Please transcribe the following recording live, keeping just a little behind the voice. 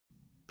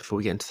Before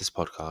we get into this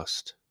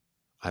podcast,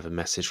 I have a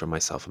message from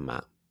myself and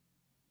Matt.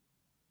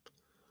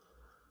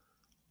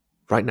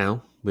 Right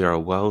now, we are a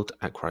world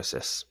at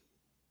crisis.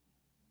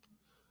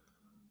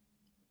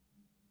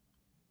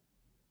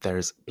 There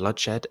is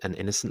bloodshed and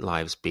innocent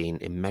lives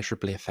being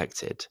immeasurably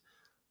affected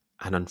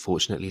and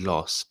unfortunately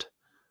lost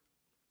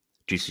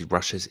due to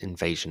Russia's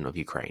invasion of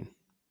Ukraine.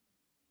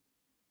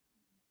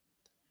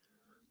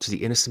 To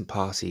the innocent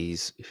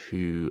parties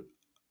who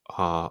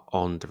are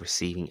on the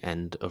receiving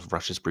end of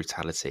Russia's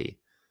brutality,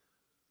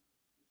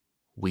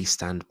 we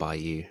stand by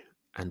you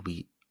and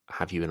we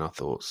have you in our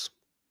thoughts.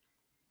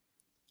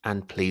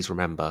 And please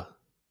remember,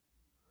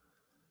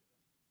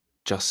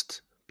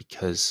 just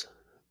because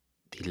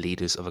the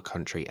leaders of a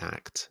country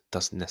act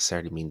doesn't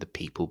necessarily mean the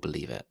people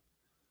believe it.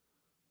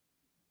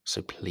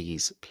 So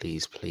please,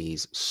 please,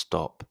 please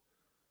stop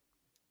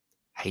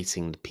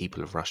hating the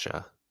people of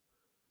Russia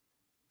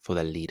for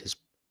their leaders'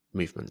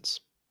 movements.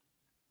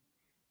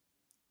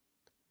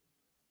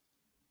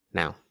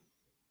 Now,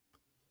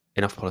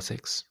 enough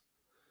politics.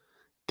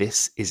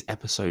 This is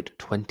episode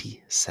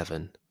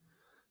 27.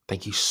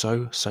 Thank you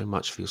so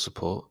much for your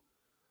support.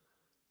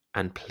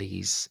 And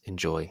please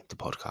enjoy the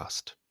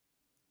podcast.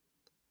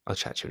 I'll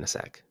chat to you in a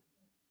sec.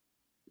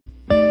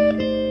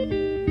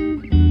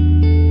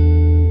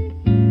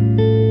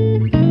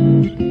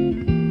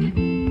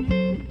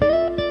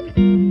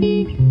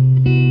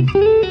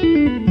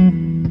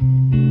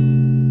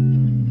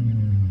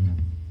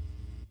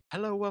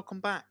 Hello, welcome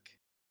back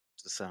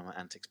to the Sam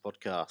Antics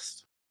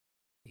podcast.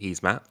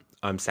 He's Matt.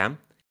 I'm Sam.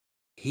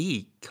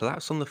 He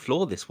collapsed on the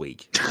floor this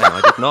week, and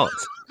I did not.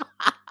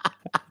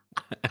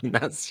 And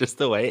that's just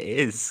the way it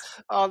is.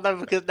 Oh no,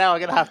 because now I'm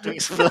going to have to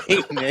explain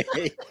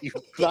it, you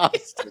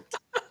bastard.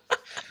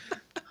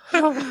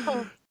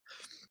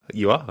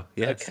 You are,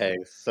 yes. Okay,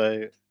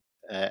 so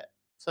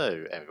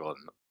everyone,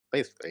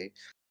 basically,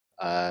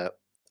 I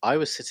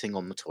was sitting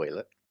on the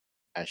toilet,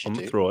 as you On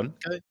do, the throne.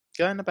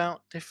 going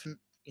about different,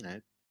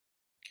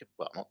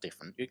 well, not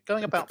different, you're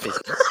going about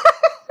business.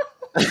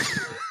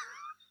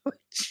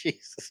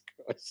 Jesus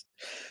Christ.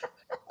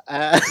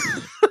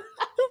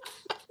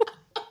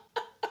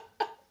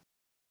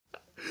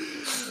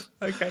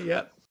 Okay,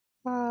 yeah.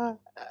 Going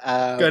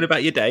Going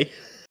about your day.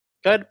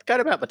 Going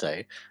about my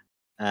day,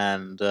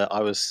 and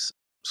I was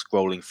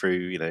scrolling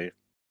through,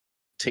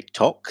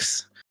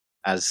 TikToks,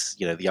 as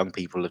the young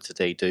people of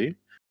today do.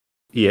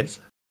 Yes.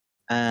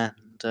 And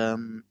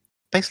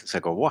basically, so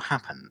what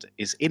happened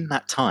is in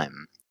that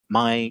time,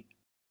 my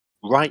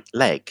right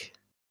leg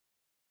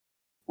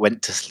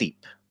went to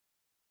sleep.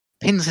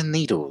 Pins and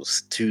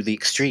needles to the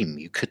extreme,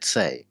 you could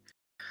say.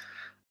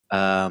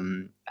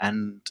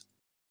 And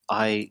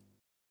I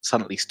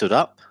suddenly stood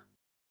up,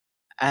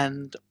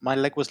 and my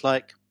leg was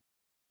like,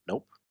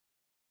 nope.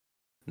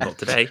 Not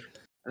today.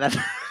 And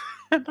then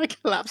and I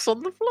collapsed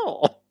on the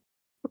floor.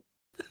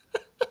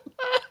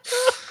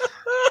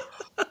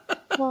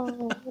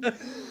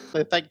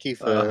 So thank you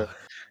for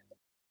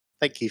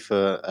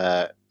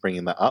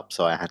bringing that up.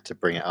 So I had to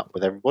bring it up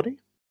with everybody.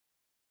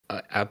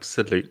 I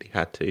absolutely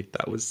had to.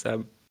 That was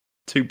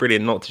too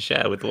brilliant not to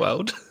share with the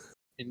world.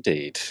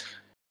 Indeed.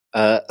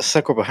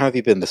 Sakuraba, how have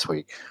you been this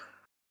week?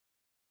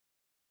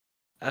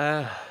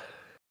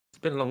 It's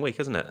been a long week,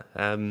 hasn't it?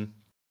 We're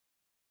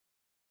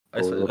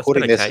It's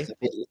recording been okay. this a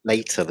bit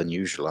later than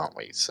usual, aren't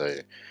we? So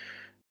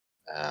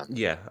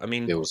Yeah, I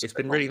mean, feels it's a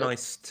bit been really longer.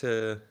 nice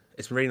to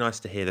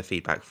hear the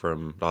feedback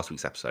from last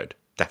week's episode,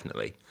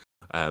 definitely.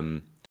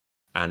 And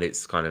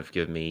it's kind of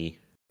given me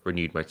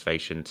renewed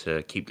motivation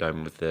to keep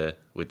going with the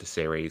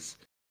series.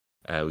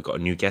 We've got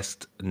a new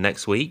guest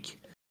next week.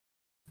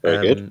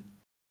 Very good.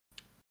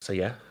 So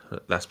yeah,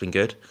 that's been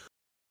good.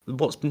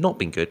 What's not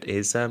been good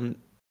is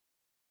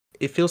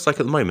it feels like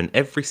at the moment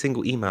every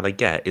single email I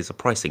get is a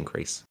price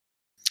increase.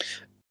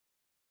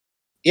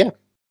 Yeah,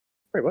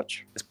 very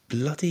much. It's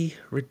bloody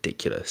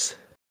ridiculous.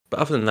 But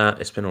other than that,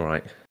 it's been all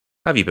right.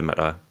 How have you been, Matt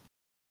Dyer?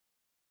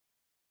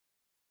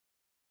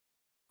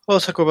 Well,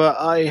 Sakuraba,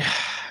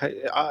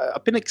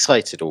 I've been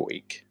excited all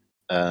week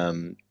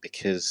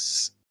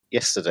because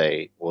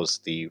yesterday was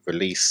the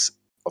release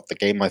of the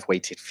game I've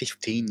waited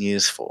 15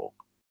 years for,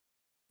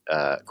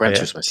 Gran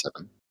Turismo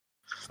 7.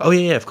 Oh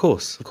yeah, of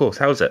course.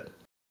 How is it?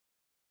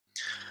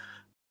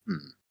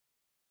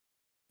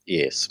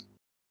 Yes.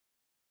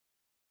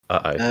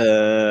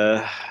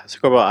 Uh-oh.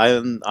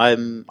 Sakuraba,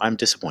 I'm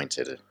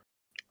disappointed.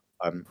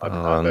 I'm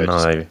very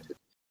disappointed.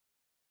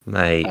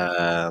 Mate.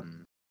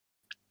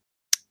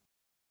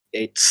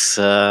 It's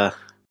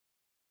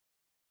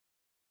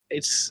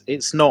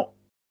not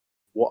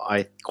what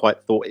I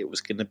quite thought it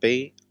was going to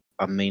be.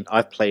 I mean,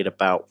 I've played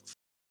about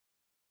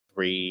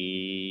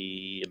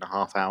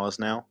 3.5 hours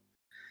now,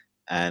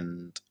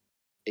 and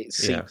it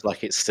seems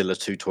like it's still a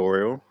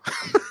tutorial.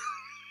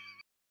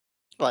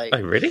 Oh,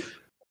 really?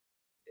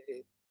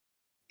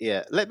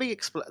 Yeah, let me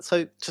explain.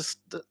 So, just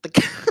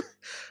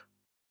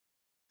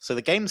so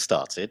the game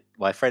started.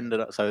 My friend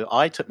and so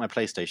I took my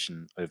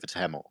PlayStation over to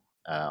Hemel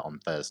on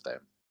Thursday.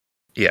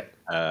 Yeah.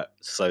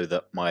 So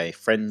that my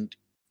friend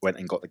went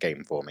and got the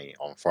game for me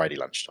on Friday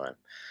lunchtime.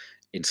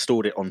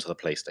 installed it onto the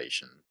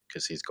PlayStation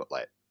because he's got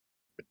like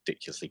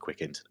ridiculously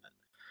quick internet.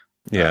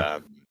 Yeah.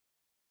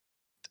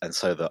 And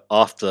so that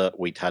after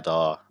we'd had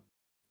our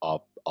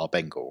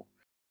Bengal,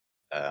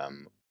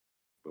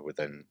 we would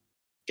then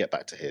get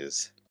back to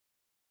his,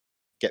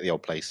 get the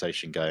old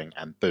PlayStation going,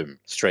 and boom,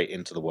 straight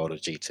into the world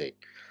of GT.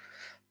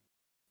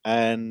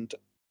 And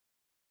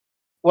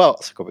well,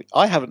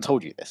 I haven't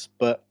told you this,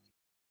 but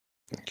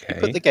you put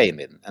Okay. the game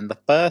in, and the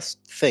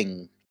first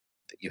thing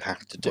that you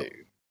have to do.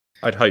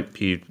 I'd hope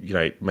you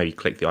maybe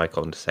click the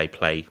icon to say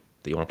play,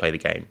 that you want to play the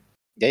game.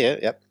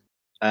 Yeah.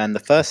 And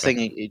the first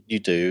Okay. thing you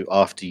do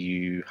after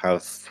you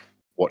have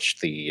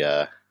watched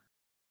the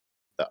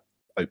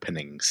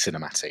opening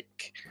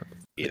cinematic,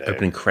 The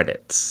opening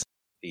credits.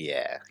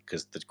 yeah,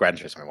 because the Gran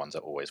Turismo ones are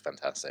always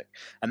fantastic,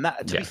 and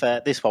that, to be Yeah.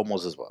 fair, this one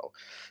was as well.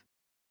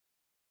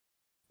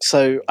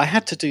 So I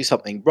had to do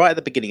something right at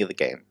the beginning of the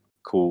game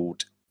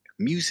called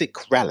Music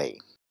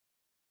Rally.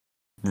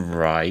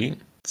 Right.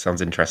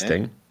 Sounds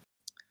interesting.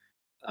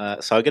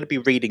 So I'm going to be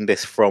reading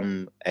this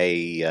from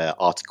a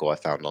article I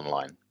found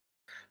online.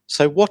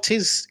 So what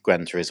is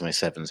Gran Turismo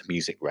 7's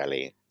Music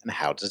Rally, and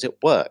how does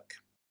it work?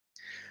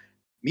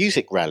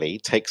 Music Rally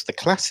takes the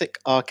classic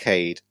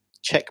arcade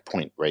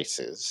checkpoint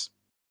races,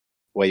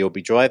 where you'll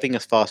be driving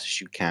as fast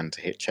as you can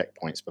to hit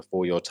checkpoints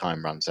before your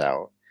time runs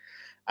out,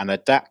 and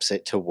adapts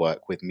it to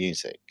work with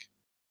music.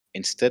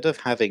 Instead of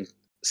having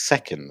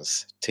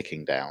seconds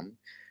ticking down,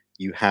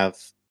 you have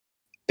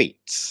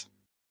beats,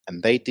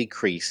 and they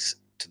decrease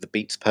to the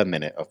beats per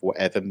minute of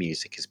whatever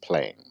music is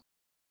playing.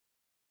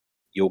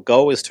 Your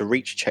goal is to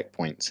reach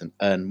checkpoints and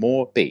earn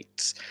more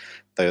beats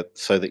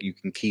so that you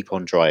can keep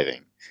on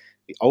driving,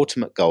 the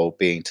ultimate goal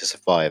being to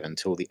survive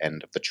until the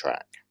end of the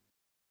track.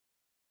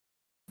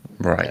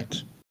 Right.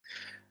 Okay.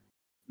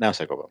 Now,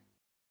 Segobo.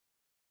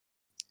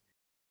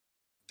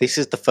 This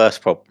is the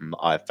first problem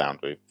I've found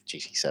with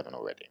GT7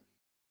 already.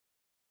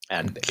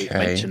 And it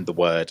mentioned the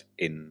word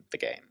in the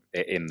game,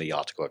 in the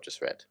article I've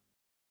just read.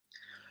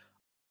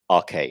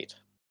 Arcade.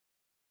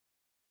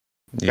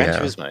 Gran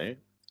Turismo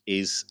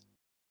is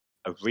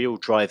a real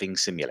driving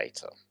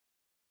simulator.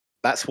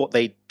 That's what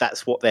their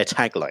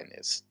tagline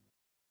is.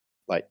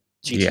 Like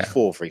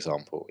GT4, for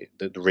example,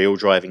 the real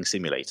driving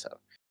simulator.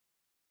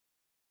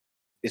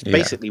 It's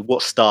basically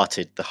what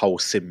started the whole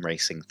sim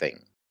racing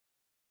thing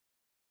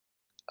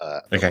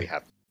that we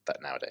have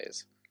that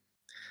nowadays.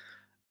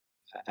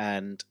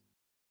 And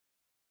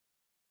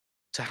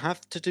to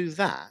have to do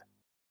that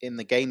in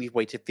the game you've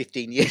waited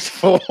 15 years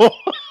for,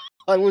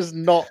 I was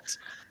not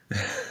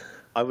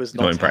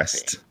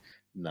impressed. Happy.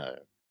 No.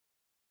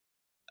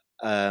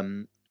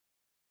 I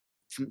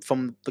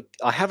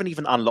haven't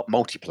even unlocked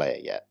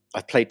multiplayer yet.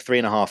 I've played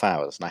 3.5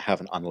 hours and I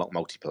haven't unlocked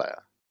multiplayer.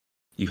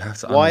 You have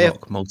to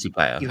unlock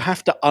multiplayer. You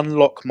have to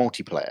unlock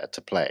multiplayer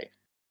to play.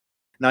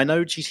 Now, I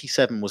know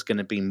GT7 was going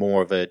to be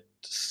more of a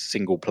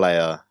single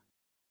player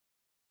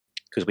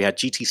because we had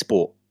GT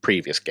Sport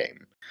previous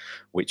game,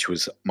 which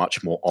was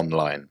much more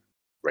online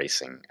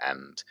racing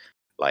and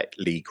like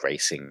league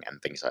racing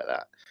and things like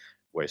that.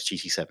 Whereas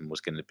GT7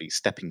 was going to be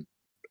stepping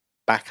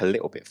back a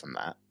little bit from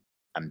that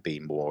and be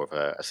more of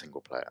a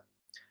single player.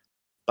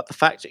 But the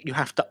fact that you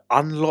have to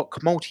unlock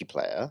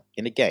multiplayer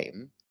in a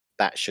game,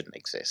 that shouldn't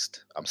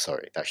exist. I'm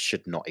sorry, that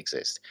should not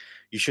exist.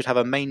 You should have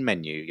a main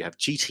menu. You have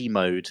GT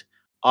mode,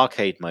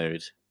 arcade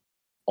mode,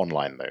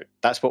 online mode.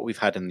 That's what we've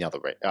had in the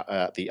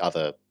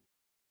other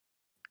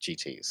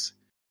GTs.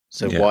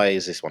 So why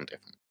is this one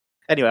different?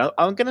 Anyway,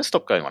 I'm going to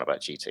stop going on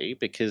about GT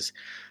because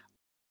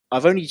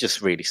I've only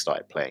just really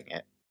started playing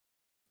it.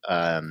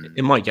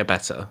 It might get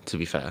better, to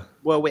be fair.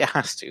 Well, it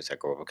has to,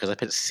 Segura, because I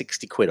spent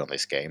 60 quid on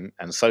this game,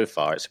 and so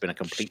far it's been a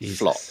complete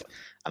flop,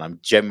 and I'm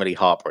generally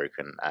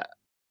heartbroken at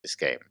this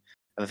game.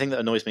 And the thing that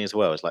annoys me as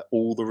well is like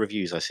all the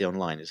reviews I see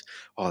online is,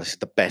 oh, this is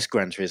the best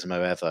Gran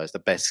Turismo ever, it's the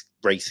best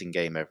racing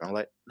game ever. I'm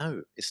like,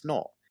 no, it's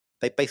not.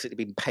 They've basically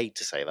been paid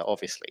to say that,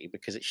 obviously,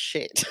 because it's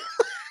shit.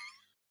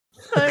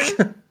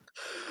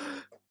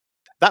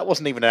 That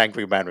wasn't even an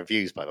Angry Man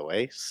Reviews, by the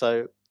way,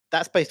 so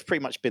that's pretty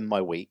much been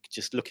my week,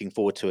 just looking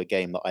forward to a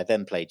game that I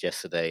then played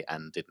yesterday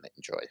and didn't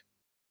enjoy.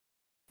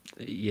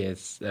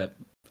 Yes.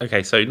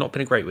 Okay, so not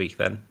been a great week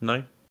then,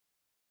 no?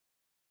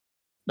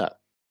 No.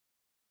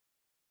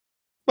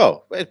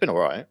 Well, it's been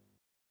alright.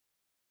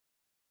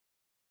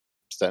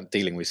 Still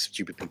dealing with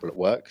stupid people at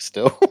work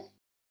still.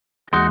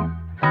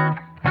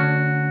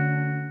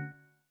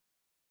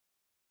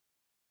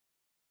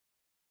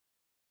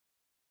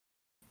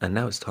 And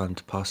now it's time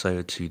to pass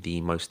over to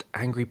the most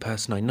angry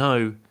person I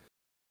know.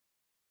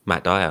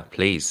 Matt Dyer,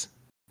 please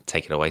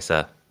take it away,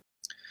 sir.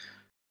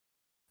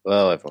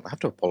 Well, everyone, I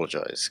have to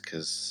apologise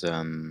because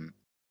the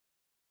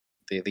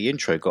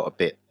intro got a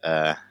bit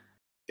of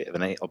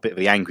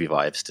the angry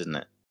vibes, didn't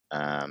it?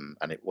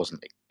 And it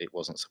wasn't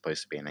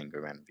supposed to be an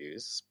Angry Man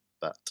Reviews,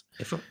 but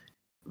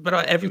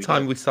every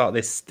time we start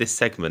this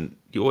segment,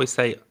 you always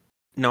say,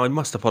 "No, I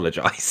must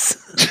apologise."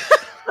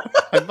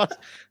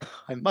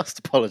 I must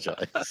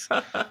apologise.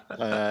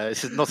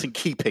 This is not in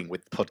keeping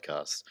with the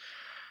podcast.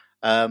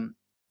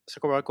 So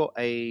I got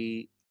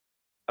a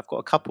I've got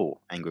a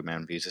couple Angry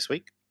Man reviews this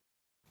week.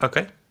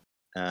 Okay.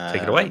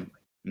 Take it away.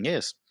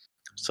 Yes.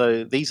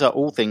 So these are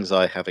all things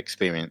I have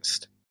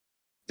experienced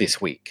this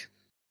week.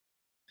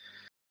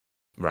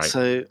 Right.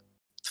 So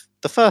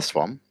the first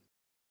one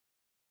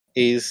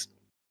is,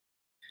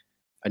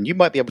 and you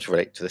might be able to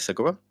relate to this,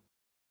 Agora.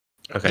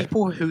 Okay.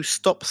 People who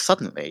stop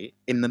suddenly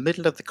in the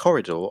middle of the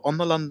corridor on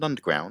the London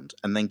Underground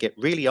and then get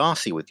really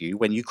arsey with you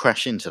when you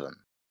crash into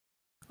them.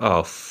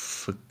 Oh,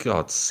 for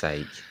God's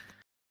sake.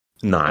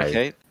 No.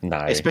 Okay.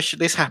 No.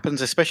 This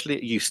happens especially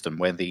at Euston,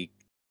 where the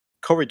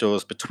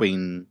corridors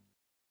between,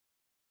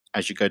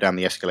 as you go down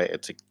the escalator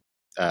to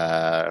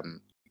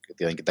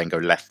then go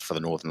left for the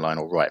Northern Line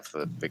or right for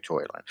the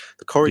Victoria Line.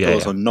 The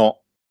corridors are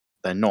not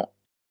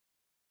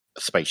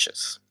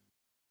spacious.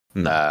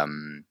 No.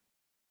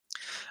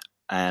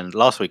 And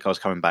last week I was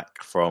coming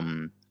back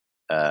from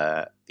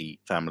the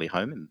family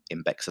home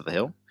in Bexley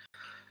Hill.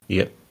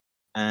 Yep.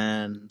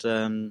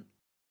 And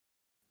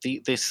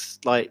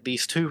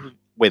these two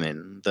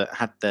women that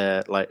had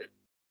their like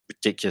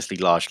ridiculously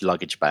large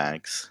luggage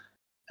bags,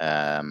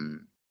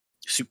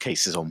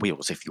 suitcases on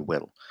wheels, if you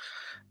will,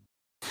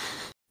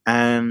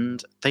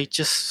 and they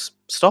just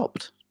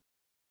stopped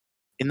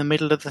in the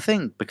middle of the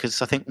thing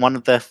because I think one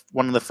of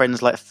the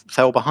friends like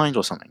fell behind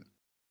or something.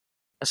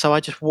 So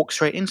I just walked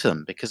straight into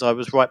them because I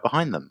was right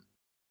behind them,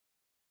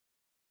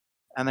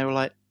 and they were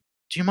like,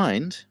 "Do you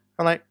mind?"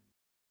 I'm like,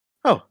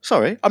 "Oh,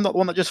 sorry, I'm not the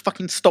one that just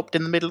fucking stopped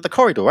in the middle of the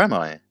corridor, am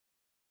I?"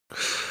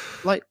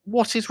 Like,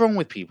 what is wrong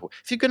with people?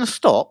 If you're going to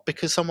stop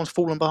because someone's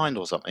fallen behind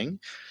or something,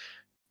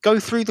 go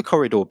through the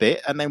corridor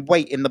bit and then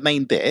wait in the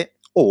main bit.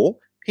 Or,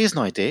 here's an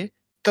idea,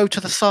 go to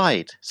the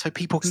side so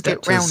people can Step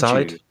get to the round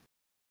side. you.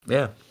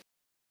 Yeah.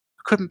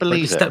 I couldn't Like,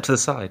 believe just it. step to the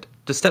side.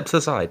 Just step to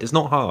the side. It's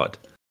not hard.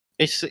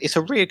 It's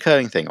a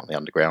reoccurring thing on the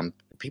Underground.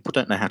 People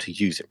don't know how to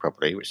use it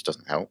properly, which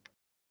doesn't help.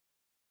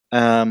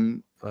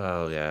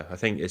 Well, yeah. I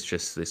think it's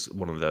just this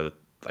one of the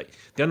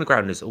the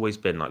Underground has always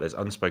been like there's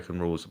unspoken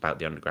rules about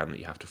the Underground that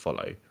you have to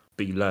follow,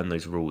 but you learn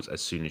those rules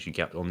as soon as you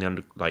get on the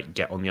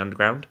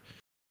Underground.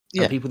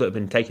 Yeah. And people that have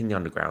been taking the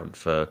Underground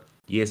for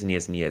years and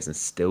years and years and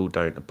still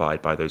don't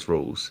abide by those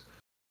rules,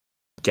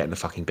 get in the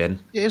fucking bin.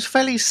 It's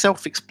fairly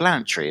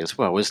self-explanatory as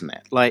well, isn't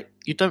it? Like,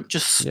 you don't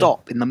just Yeah.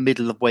 stop in the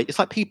middle of wait. It's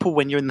like people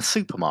when you're in the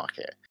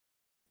supermarket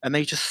and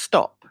they just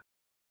stop,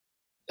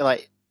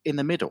 like, in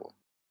the middle.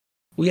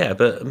 Well, yeah,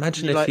 but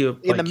imagine if you're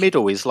In the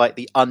middle is like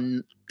the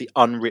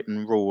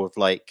unwritten rule of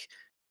like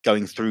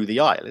going through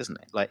the aisle, isn't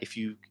it? Like if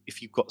you've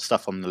got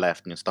stuff on the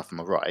left and stuff on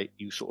the right,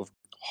 you sort of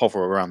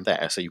hover around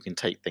there so you can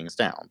take things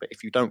down. But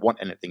if you don't want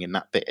anything in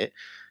that bit,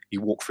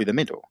 you walk through the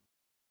middle.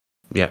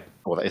 Yeah.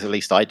 Or at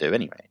least I do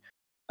anyway.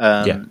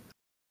 Yeah.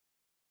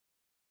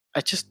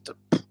 I just,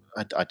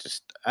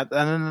 and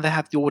then they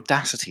have the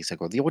audacity. So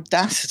the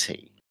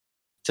audacity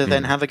to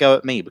then have a go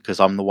at me because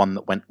I'm the one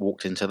that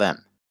walked into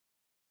them.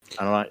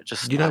 And I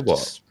just, You know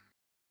what?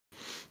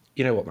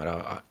 You know what, man?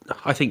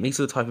 I think these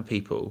are the type of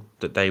people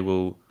that they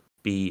will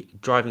be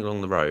driving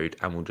along the road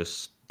and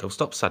they'll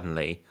stop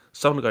suddenly.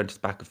 Someone will go into the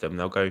back of them and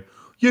they'll go,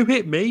 "You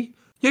hit me!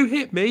 You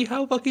hit me!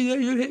 How fucking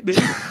dare you hit me?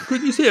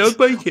 Couldn't you see I'm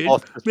braking?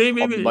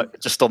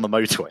 Just on the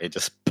motorway,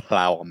 just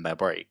plow on their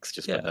brakes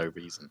just for no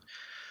reason.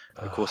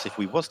 Of course, if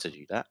we was to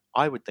do that,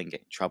 I would then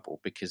get in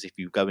trouble because if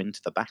you go into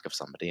the back of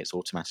somebody, it's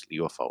automatically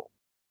your fault.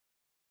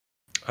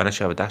 Unless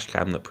you have a dash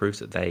cam that proves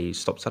that they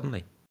stopped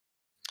suddenly.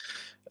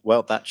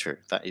 Well, that's true.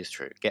 That is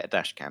true. Get a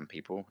dash cam,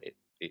 people.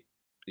 It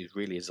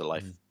really is a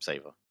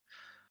lifesaver.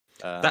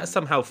 That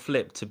somehow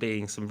flipped to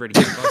being some really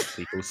good advice,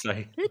 people. So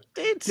it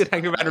did. Good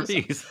Angry Man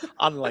reviews.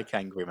 Unlike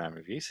Angry Man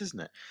reviews, isn't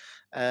it?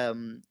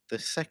 The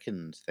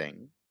second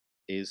thing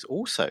is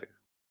also,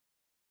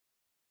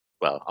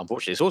 well,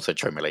 unfortunately, it's also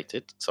train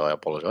related, so I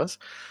apologise.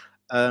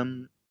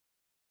 And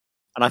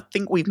I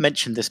think we've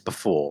mentioned this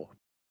before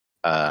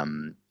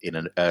in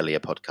an earlier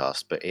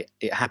podcast, but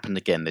it happened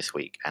again this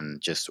week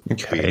and just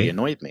really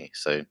annoyed me.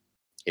 So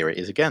here it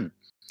is again.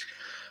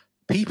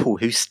 People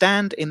who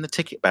stand in the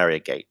ticket barrier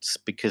gates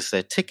because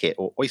their ticket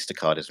or Oyster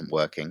card isn't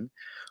working,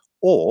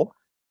 or,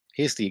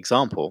 here's the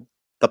example,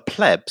 the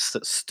plebs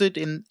that stood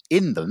in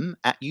them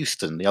at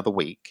Euston the other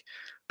week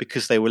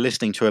because they were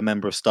listening to a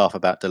member of staff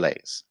about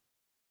delays.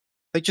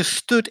 They just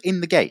stood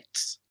in the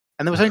gates,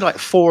 and there was only like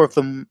 4 of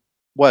them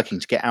working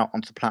to get out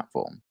onto the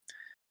platform.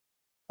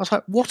 I was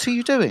like, what are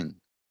you doing?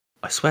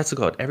 I swear to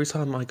God, every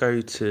time I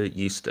go to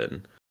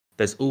Euston,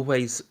 there's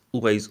always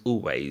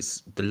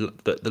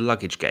the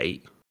luggage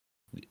gate.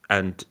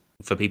 And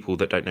for people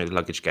that don't know the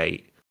luggage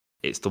gate,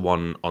 it's the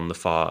one on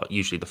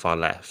usually the far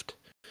left.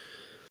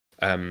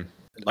 Like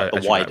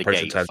the wider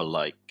gate for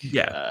like,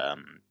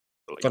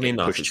 funny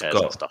enough, it's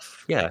got and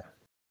stuff. Yeah,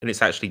 and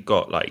it's actually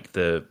got like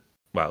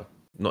well,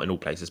 not in all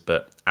places,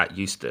 but at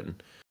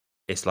Euston,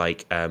 it's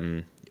like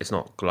it's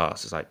not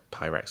glass, it's like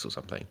Pyrex or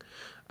something,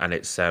 and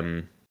it's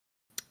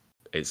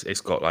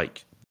got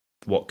like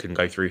what can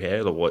go through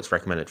here or what it's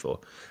recommended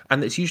for,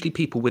 and it's usually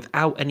people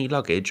without any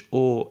luggage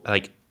or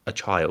like a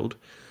child,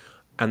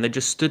 and they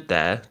just stood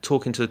there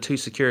talking to the 2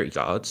 security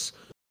guards,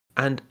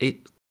 and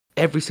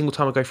every single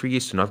time I go through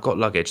Euston, I've got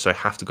luggage, so I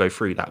have to go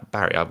through that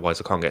barrier,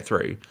 otherwise I can't get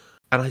through.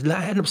 And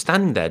I end up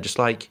standing there just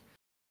like,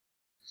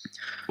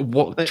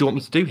 what do you want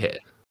me to do here?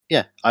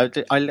 Yeah,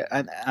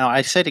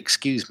 I said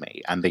excuse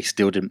me, and they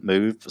still didn't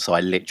move. So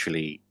I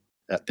literally,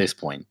 at this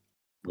point,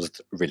 was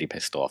really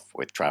pissed off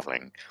with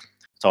traveling.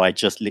 So I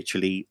just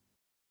literally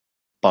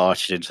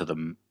barged into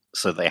them,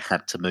 so they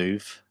had to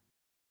move.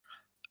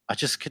 I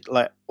just could,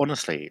 like,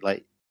 honestly,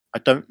 like, I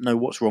don't know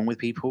what's wrong with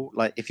people.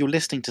 Like, if you're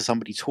listening to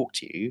somebody talk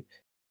to you,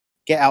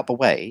 get out the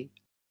way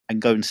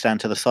and go and stand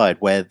to the side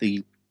where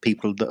the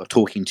people that are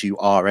talking to you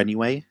are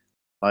anyway.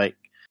 Like,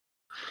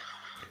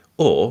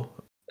 Or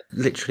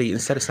literally,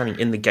 instead of standing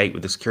in the gate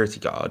with the security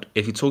guard,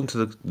 if you're talking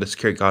to the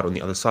security guard on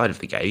the other side of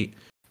the gate,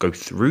 go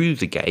through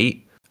the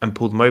gate and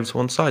pull them over to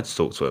one side to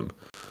talk to them.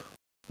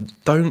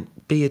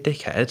 Don't be a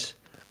dickhead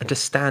and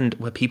just stand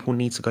where people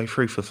need to go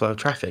through for the flow of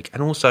traffic.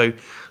 And also,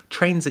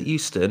 trains at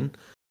Euston,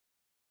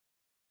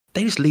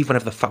 they just leave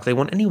whenever the fuck they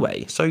want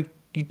anyway. So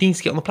you need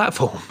to get on the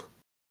platform.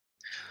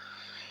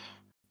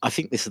 I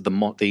think this is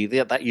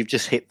that you've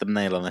just hit the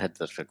nail on the head.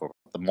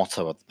 The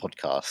motto of the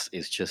podcast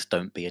is just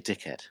don't be a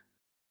dickhead.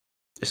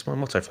 It's my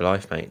motto for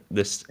life, mate.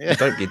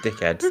 Don't be a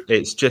dickhead.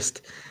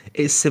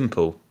 It's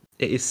simple.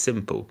 It is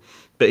simple.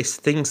 But it's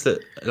things that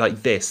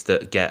like this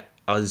that get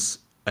us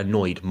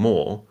annoyed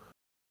more.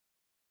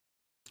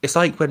 It's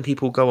like when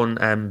people go on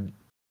I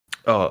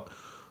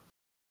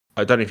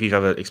don't know if you've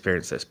ever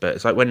experienced this, but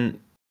it's like when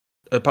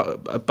a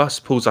bus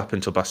pulls up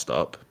into a bus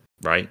stop,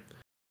 right?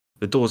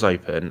 The door's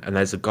open and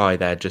there's a guy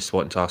there just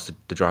wanting to ask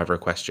the driver a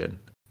question.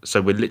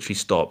 So we're literally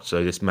stopped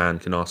so this man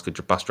can ask a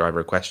bus driver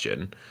a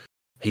question.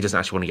 He doesn't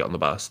actually want to get on the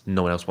bus.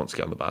 No one else wants to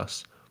get on the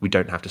bus. We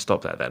don't have to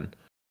stop there then.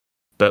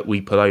 But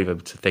we pull over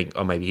to think,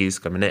 oh, maybe he's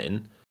coming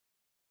in.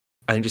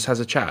 And he just has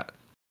a chat.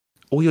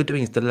 All you're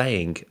doing is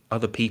delaying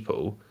other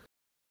people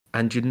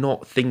and you're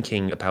not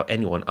thinking about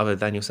anyone other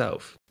than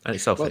yourself. And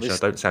it's selfish. I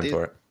don't stand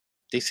for it.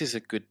 This is a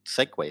good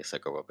segue,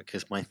 Segura,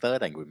 because my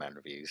third Angry Man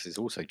reviews is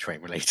also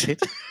train related.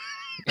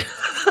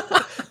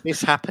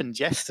 This happened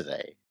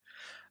yesterday.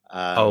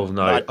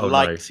 I'd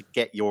like to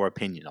get your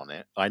opinion on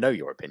it. I know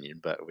your opinion,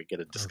 but we're going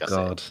to discuss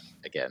it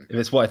again. If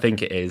it's what I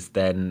think it is,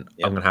 then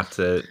I'm going to have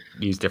to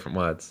use different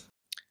words.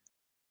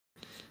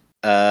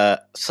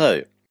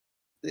 So,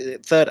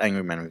 third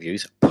Angry Man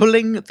reviews,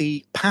 pulling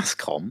the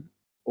PASCOM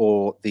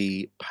or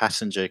the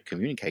passenger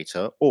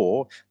communicator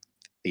or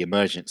the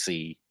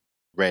emergency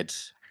red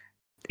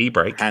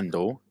e-brake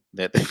handle,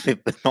 not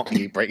the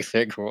e-brake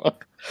Segura,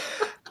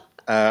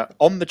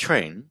 on the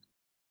train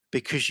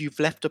because you've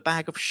left a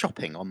bag of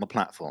shopping on the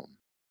platform.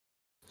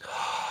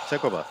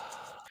 Segura,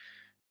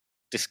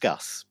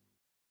 discuss.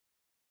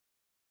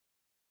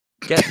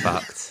 Get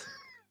fucked.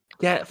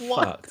 Get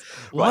fucked.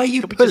 Why Right, are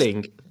you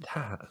pulling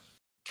that?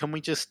 Can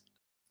we just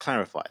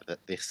clarify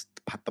that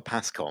the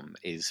PASCOM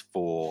is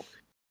for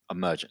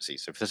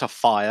emergencies? So if there's a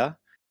fire,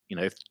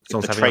 if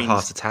the having a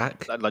heart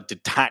attack, like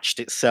detached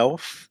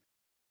itself.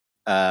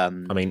 I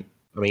mean,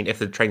 if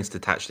the train's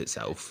detached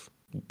itself,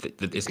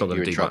 it's not going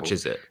to do much,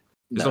 is it?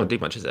 It's not going to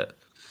do much, is it?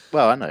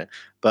 Well, I know,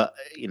 but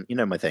you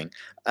know my thing.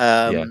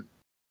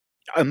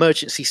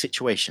 Emergency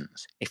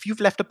situations. If you've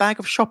left a bag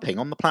of shopping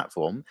on the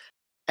platform,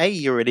 A,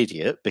 you're an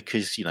idiot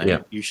because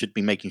you should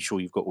be making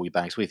sure you've got all your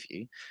bags with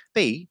you.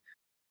 B,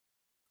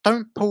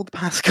 don't pull the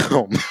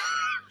PASCOM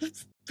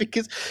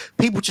because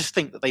people just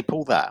think that they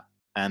pull that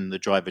and the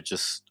driver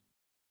just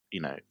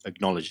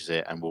acknowledges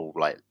it and will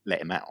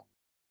let him out.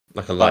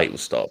 Like a light will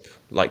stop.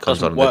 Light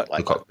comes on in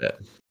the cockpit.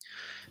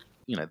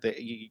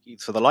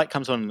 So the light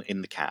comes on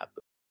in the cab.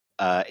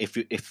 If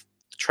the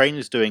train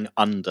is doing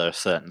under a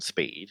certain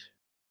speed,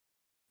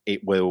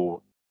 it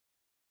will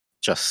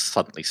just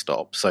suddenly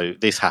stop. So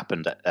this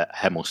happened at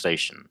Hemel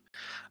Station.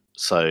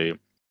 So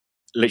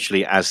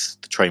literally as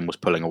the train was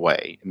pulling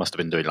away, it must have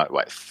been doing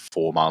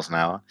 4 miles an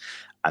hour.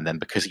 And then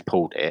because he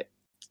pulled it,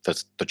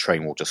 the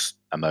train will just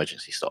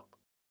emergency stop.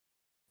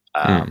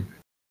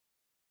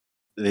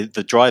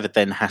 The driver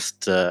then has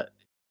to,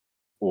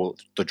 or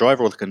the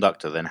driver or the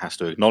conductor then has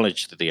to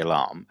acknowledge the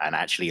alarm and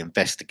actually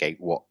investigate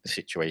what the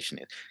situation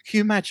is. Can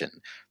you imagine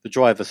the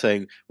driver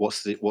saying,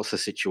 "What's the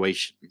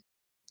situation?"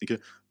 You go,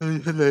 "Oh,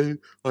 hello,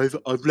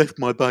 I've left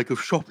my bag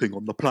of shopping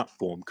on the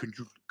platform.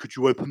 Could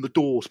you open the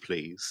doors,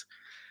 please?"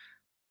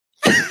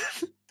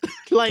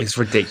 It's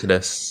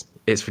ridiculous.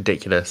 It's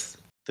ridiculous.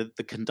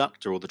 The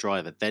conductor or the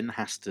driver then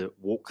has to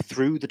walk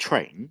through the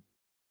train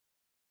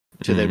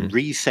to then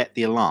reset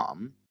the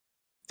alarm.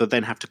 They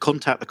then have to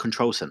contact the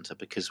control center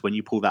because when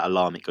you pull that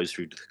alarm, it goes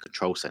through to the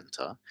control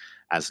center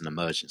as an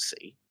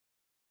emergency.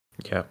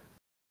 Yeah.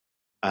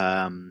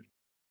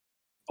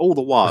 All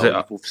the while, you've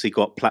obviously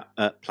got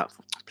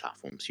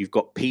platforms. You've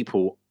got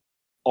people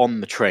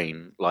on the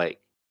train,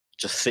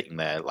 just sitting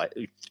there,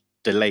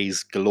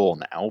 delays galore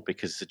now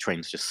because the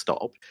train's just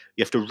stopped.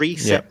 You have to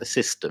reset the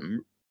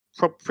system,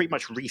 pretty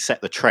much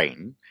reset the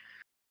train,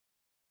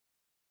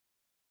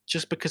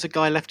 just because a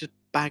guy left a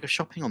bag of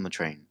shopping on the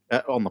train,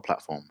 on the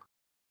platform.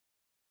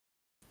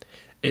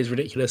 It's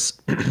ridiculous.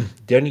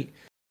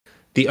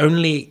 The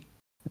only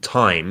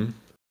time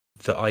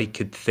that I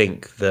could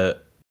think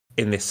that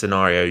in this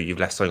scenario you've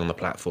left something on the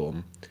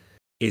platform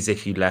is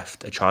if you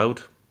left a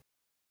child.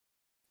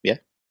 Yeah.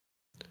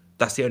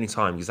 That's the only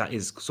time, because that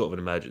is sort of an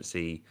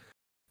emergency.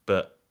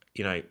 But,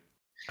 you know,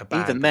 a Even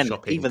bag of then,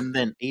 shopping.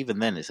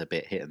 it's a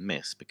bit hit and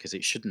miss because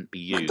it shouldn't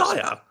be Matt used.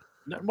 Dyer.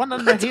 No,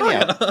 hear me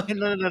out.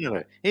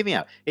 No. Hear me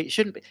out. It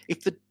shouldn't be.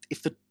 If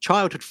the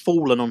child had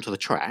fallen onto the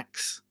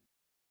tracks,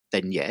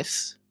 then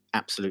yes,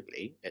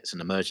 absolutely, it's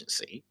an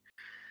emergency.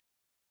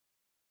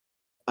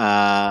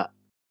 Matt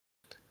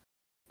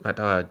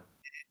Dyer.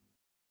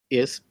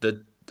 Yes,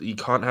 You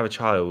can't have a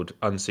child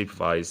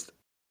unsupervised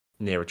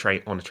near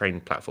on a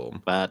train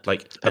platform. but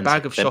Like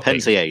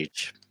depends the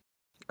age.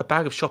 a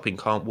bag of shopping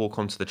can't walk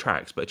onto the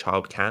tracks, but a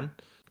child can.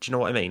 Do you know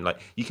what I mean? Like,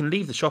 you can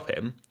leave the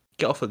shopping,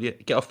 get off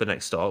the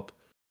next stop,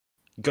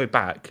 go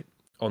back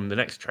on the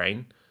next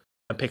train,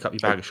 and pick up your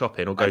bag of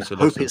shopping, or go And to a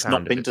lost hope and it's not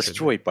found if been it's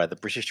destroyed by the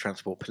British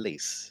Transport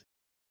Police.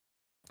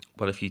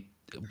 Well, if you,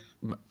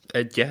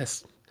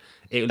 yes,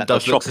 it That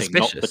does was look shopping,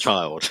 not suspicious. the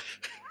child.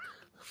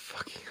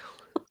 Fucking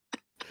hell.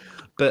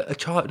 But a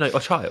child, no, a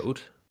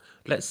child.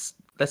 Let's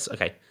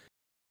okay.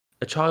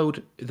 A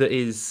child that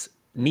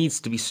needs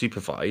to be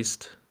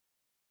supervised,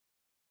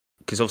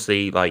 because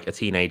obviously, like a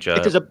teenager,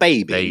 If it's a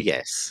baby,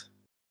 yes.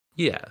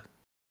 Yeah,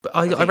 but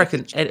I think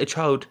reckon a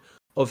child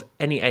of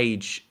any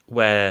age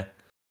where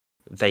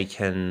they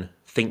can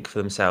think for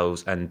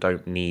themselves and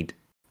don't need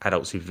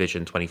adult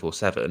supervision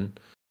 24/7,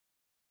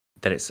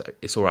 then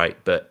it's all right.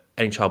 But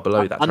any child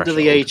below that under threshold,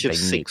 the age of they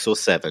need. 6 or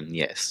 7,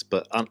 yes,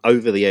 but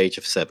over the age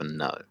of 7,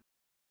 no.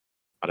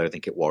 I don't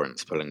think it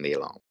warrants pulling the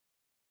alarm.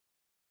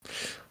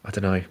 I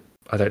don't know.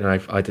 I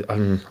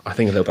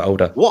think a little bit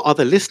older. What are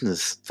the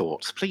listeners'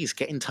 thoughts? Please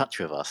get in touch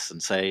with us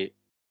and say,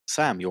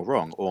 Sam, you're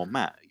wrong, or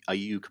Matt, are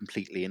you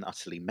completely and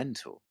utterly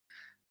mental?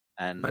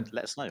 And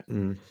let us know.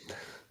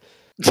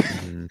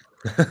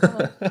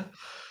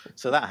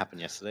 So that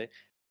happened yesterday.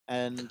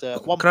 And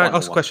Can I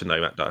ask a question though,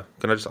 Matt?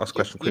 Can I just ask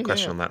a quick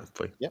question on that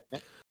for you? Yeah.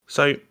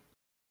 So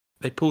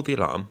they pulled the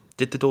alarm.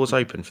 Did the doors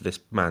open for this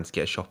man to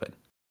get a shop in?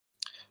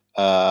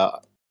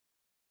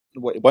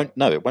 It won't.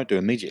 No, it won't do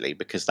immediately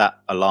because that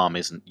alarm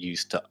isn't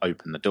used to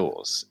open the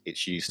doors.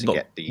 It's used to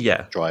get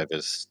the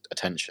driver's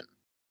attention.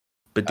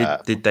 But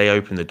did they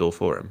open the door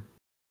for him?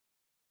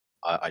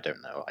 I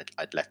don't know.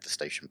 I'd left the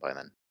station by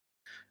then.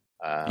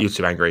 You were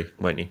too angry,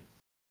 weren't you?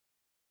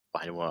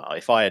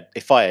 If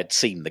I had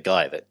seen the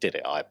guy that did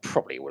it, I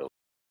probably would have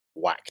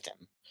whacked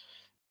him.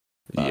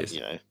 But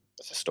yes.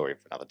 that's a story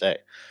for another day.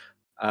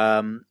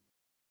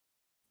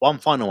 One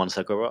final one,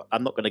 so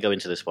I'm not going to go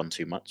into this one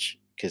too much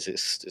because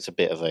it's a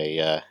bit of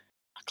a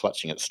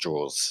clutching at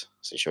straws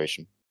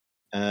situation.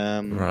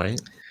 Right.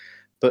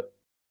 But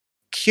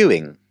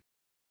queuing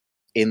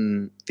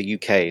in the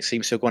UK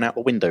seems to have gone out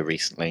the window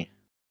recently,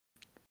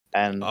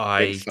 and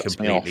I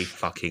completely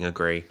fucking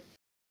agree.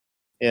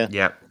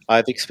 Yeah.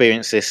 I've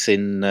experienced this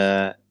in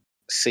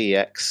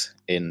CEX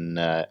in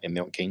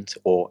Milton Keynes,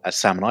 or as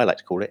Sam and I like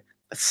to call it,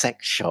 a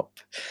sex shop.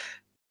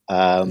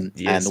 And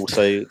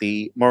also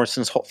the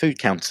Morrison's hot food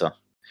counter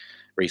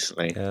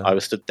recently. Yeah. I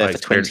was stood there for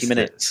 20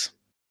 minutes.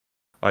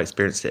 I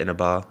experienced it in a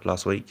bar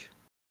last week.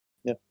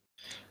 Yeah.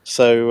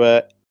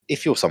 So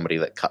if you're somebody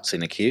that cuts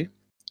in a queue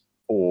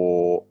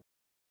or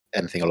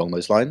anything along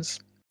those lines,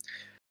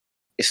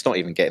 it's not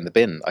even getting the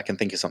bin. I can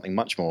think of something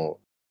much more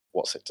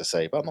what's it to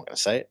say, but I'm not going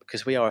to say it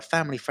because we are a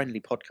family-friendly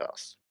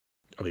podcast.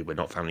 I mean, we're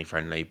not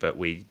family-friendly, but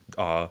we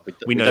are.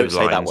 We know don't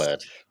say that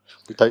word.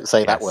 We don't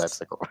say that word.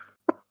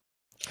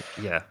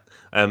 Yeah.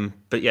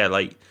 But yeah,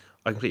 like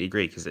I completely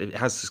agree because it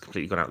has just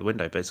completely gone out the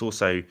window. But it's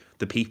also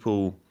the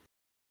people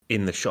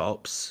in the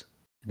shops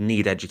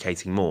need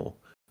educating more.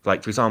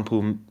 Like for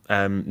example,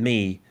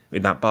 me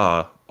in that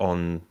bar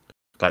on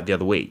like the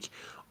other week,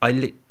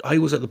 I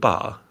was at the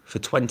bar for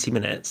 20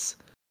 minutes.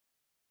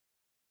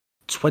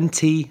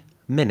 20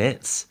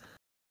 minutes,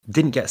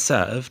 didn't get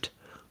served,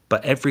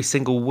 but every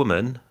single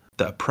woman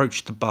that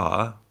approached the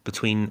bar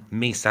between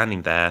me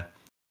standing there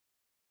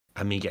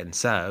and me getting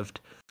served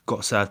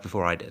got served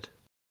before I did.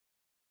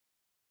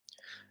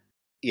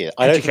 Yeah,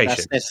 I don't think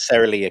that's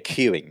necessarily a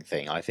queuing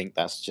thing. I think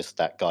that's just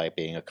that guy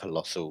being a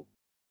colossal.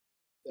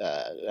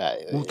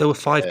 Well, there were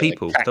 5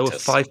 people. Cactus. There were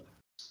 5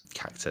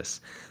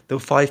 cactus. There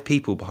were 5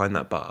 people behind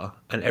that bar,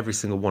 and every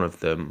single one of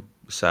them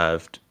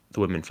served the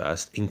women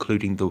first,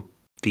 including the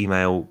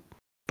female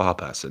bar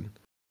person.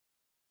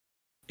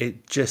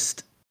 It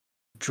just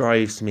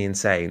drives me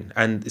insane,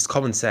 and it's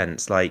common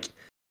sense. Like,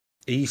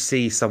 you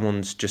see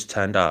someone's just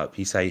turned up,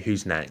 you say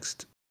who's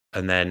next,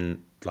 and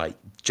then like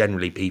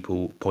generally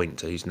people point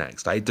to who's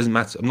next. Like, it doesn't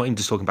matter. I'm not even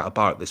just talking about a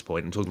bar at this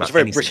point. I'm talking about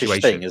any situation.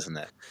 It's a very British thing, isn't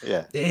it?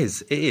 Yeah,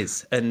 it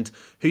is. And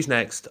who's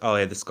next? Oh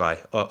yeah, this guy.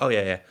 Oh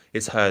yeah,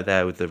 it's her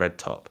there with the red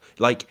top.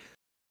 Like,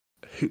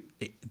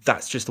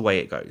 that's just the way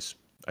it goes.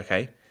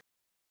 Okay.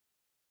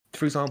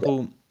 For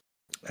example,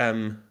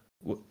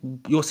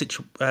 your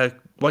why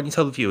don't you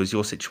tell the viewers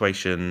your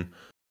situation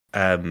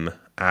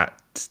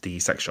at the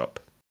sex shop?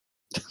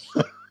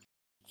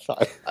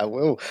 I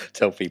will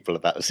tell people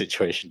about the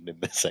situation in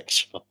the sex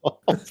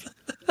shop.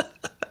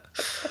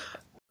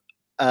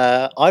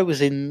 I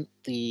was in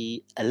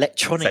the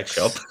electronics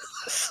shop.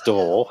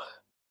 store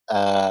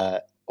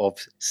of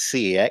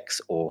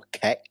CEX or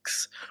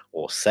KEX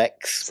or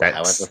SEX, or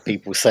however Sex.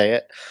 people say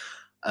it,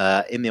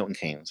 in Milton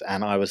Keynes,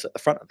 and I was at the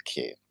front of the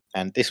queue.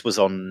 And this was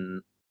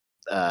on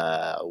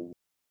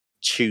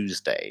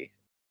Tuesday,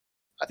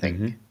 I think.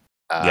 Mhm.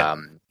 Yeah.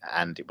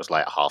 And it was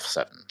like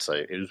 7:30,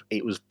 so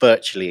it was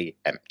virtually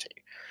empty.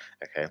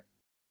 Okay,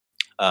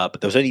 but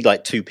there was only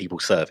like 2 people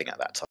serving at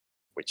that time,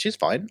 which is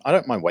fine. I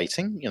don't mind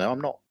waiting. You know,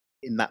 I'm not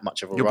in that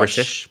much of a You're rush.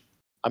 British.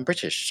 I'm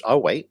British.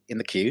 I'll wait in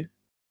the queue,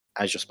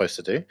 as you're supposed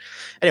to do.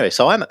 Anyway,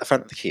 so I'm at the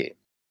front of the queue,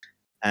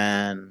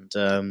 and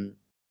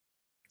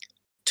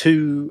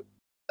 2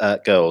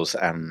 girls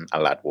and a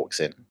lad walks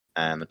in,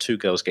 and the 2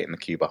 girls get in the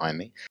queue behind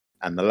me,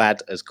 and the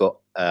lad has got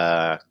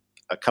a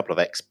couple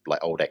of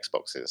old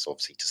Xboxes,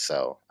 obviously to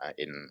sell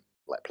in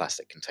like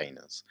plastic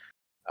containers.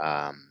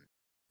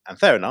 And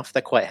fair enough,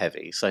 they're quite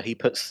heavy, so he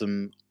puts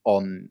them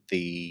on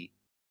the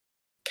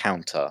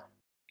counter.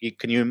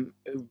 Can you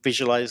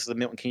visualize the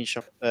Milton Keynes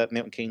shop,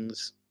 Milton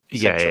Keynes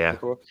Yeah, sex shop yeah,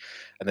 decor?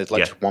 And there's like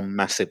yeah. just one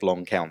massive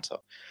long counter.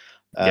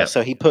 Yep.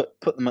 So he put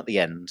them at the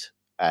end,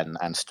 and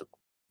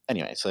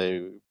anyway,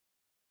 so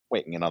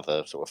waiting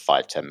another sort of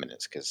 5-10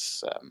 minutes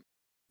because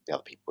the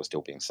other people were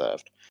still being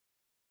served.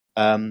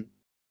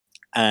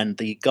 And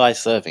the guy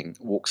serving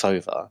walks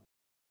over,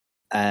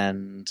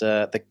 and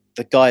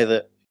the guy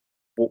that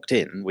walked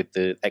in with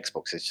the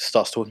Xboxes just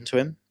starts talking to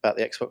him about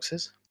the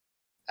Xboxes,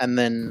 and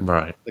then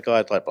Right. the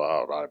guy's like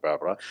blah blah blah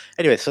blah.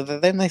 Anyway, so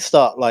then they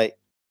start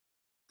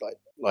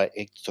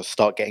just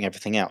start getting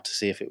everything out to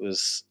see if it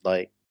was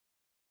like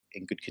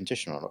in good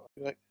condition or not.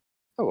 You're like,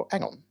 oh,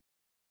 hang on,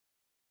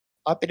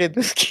 I've been in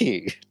this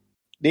queue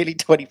nearly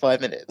 25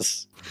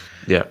 minutes,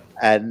 Yeah.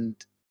 and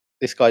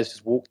this guy's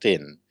just walked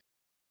in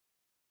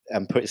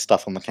and put his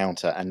stuff on the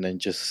counter, and then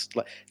just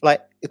like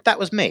if that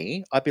was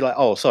me, I'd be like,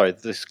 oh, sorry,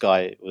 this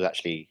guy was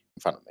actually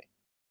in front of me,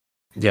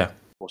 Yeah.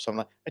 or something.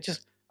 Like I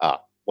just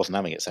wasn't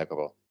having it,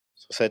 Sakobo.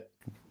 So I said,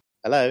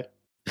 hello.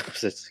 I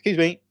said, excuse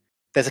me,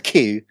 there's a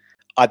queue.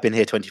 I've been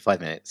here 25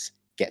 minutes.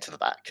 Get to the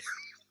back.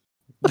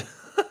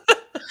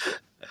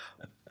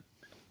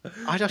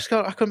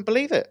 I couldn't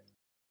believe it.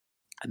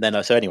 And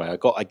then so anyway, I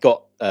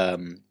got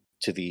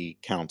to the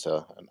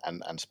counter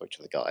and spoke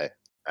to the guy,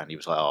 and he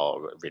was like,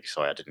 "Oh, really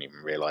sorry, I didn't even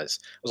realise."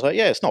 I was like,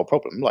 "Yeah, it's not a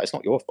problem. Like, it's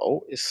not your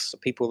fault. It's the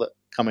people that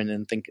come in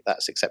and think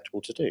that's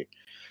acceptable to do."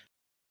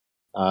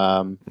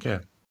 Yeah.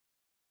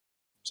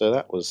 So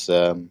that was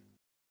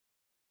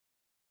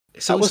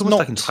It's that was almost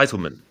like not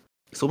entitlement.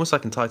 It's almost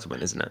like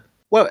entitlement, isn't it?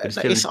 well. They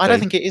just feel I don't they-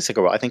 think it is a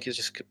go. I think it's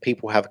just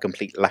people have a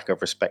complete lack of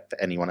respect for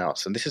anyone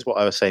else, and this is what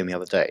I was saying the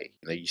other day.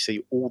 You know, you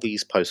see all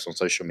these posts on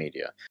social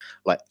media,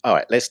 like, all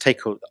right, let's take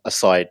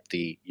aside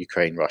the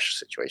Ukraine-Russia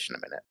situation a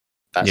minute.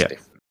 That's Yeah.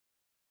 different.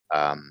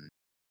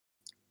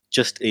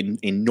 Just in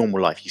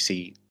normal life, you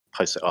see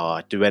posts that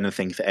I'd do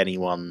anything for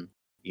anyone.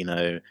 You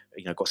know,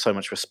 got so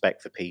much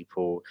respect for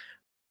people.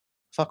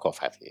 Fuck off,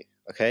 have you?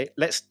 Okay,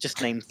 let's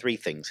just name 3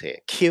 things here: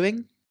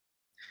 queuing,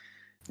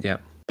 Yeah.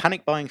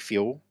 panic buying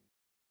fuel,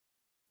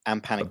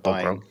 and panic Bog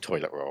buying roll.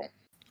 toilet roll.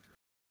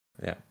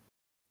 Yeah.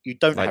 You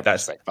don't Like have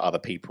that's respect for other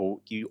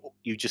people.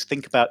 You just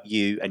think about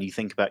you and you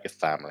think about your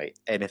family.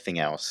 Anything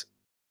else,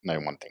 no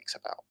one thinks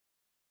about.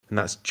 and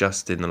that's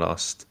just in the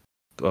last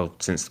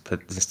since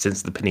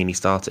the panini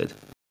started.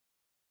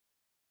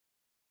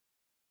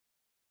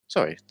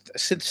 Sorry,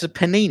 since the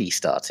panini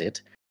started.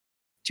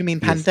 Do you mean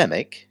Yes.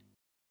 pandemic?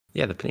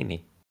 Yeah, the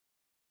panini.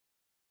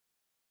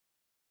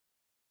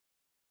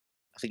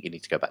 I think you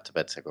need to go back to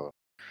bed, Segor.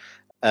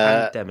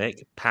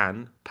 Pandemic,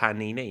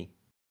 panini.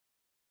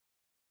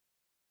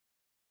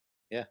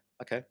 Yeah.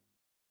 Okay.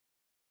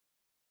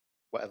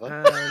 Whatever.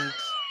 And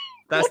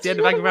that's What the do end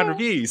you of want Angry Man about?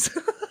 Reviews.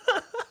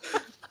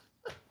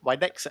 My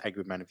next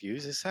Angry Man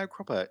reviews is Sam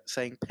Cropper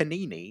saying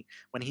panini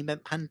when he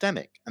meant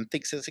pandemic and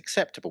thinks it's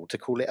acceptable to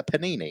call it a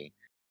panini.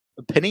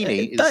 A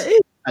panini That is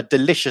is. a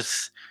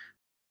delicious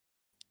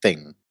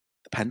thing.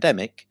 The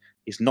pandemic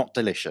is not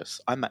delicious.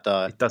 I'm at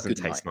It doesn't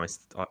good night. taste nice.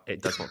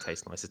 It does not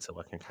taste nice at all.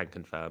 I can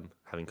confirm,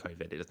 having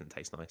COVID, it doesn't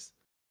taste nice.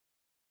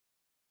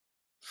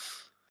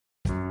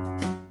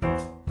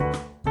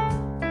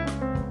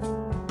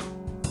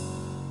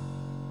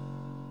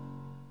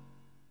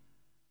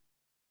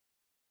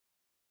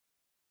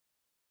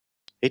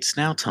 It's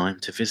now time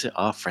to visit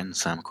our friend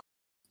Sam Cropper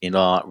in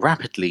our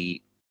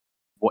rapidly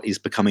what is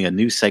becoming a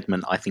new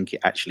segment. I think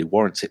it actually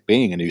warrants it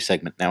being a new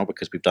segment now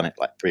because we've done it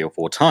like 3 or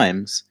 4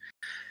 times.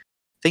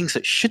 Things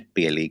that should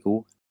be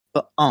illegal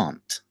but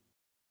aren't.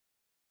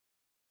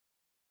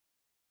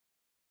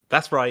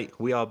 That's right.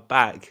 We are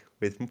back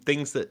with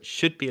things that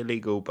should be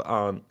illegal but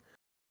aren't.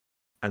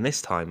 And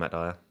this time, Matt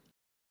Dyer,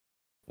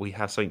 we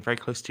have something very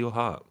close to your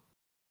heart.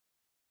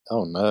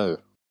 Oh no.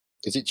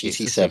 Is it It's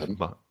the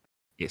GT7?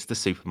 It's the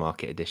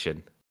supermarket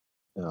edition.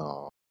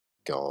 Oh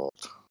god.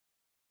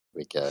 Here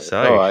we go.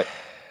 So, All right.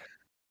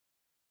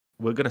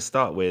 we're going to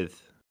start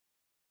with,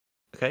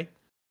 okay,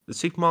 the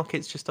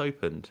supermarket's just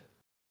opened,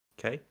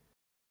 okay?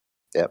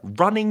 Yep.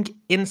 Running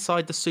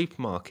inside the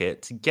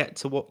supermarket to get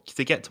to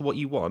what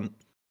you want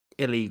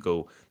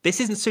illegal. This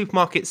isn't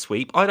supermarket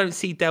sweep. I don't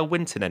see Dale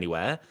Winton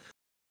anywhere.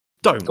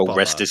 Don't God bother.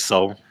 rest his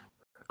soul.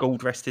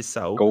 God rest his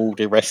soul. God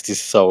rest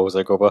his soul,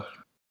 Zagobber.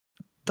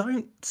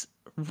 Don't.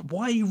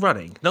 Why are you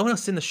running? No one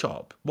else is in the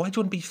shop. Why do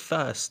you want to be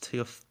first to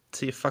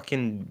your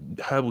fucking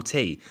herbal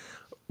tea?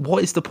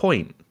 What is the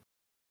point?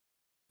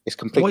 It's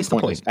completely What is the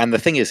pointless. point? And the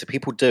thing is,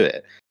 people do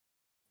it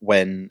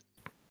when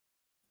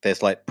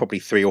there's like probably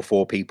 3 or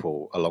 4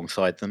 people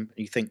alongside them.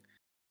 You think,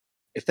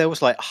 if there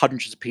was like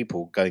hundreds of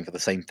people going for the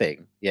same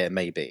thing, yeah,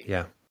 maybe.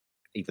 Yeah.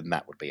 Even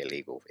that would be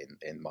illegal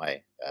in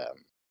my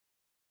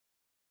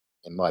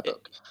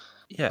book.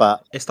 Yeah,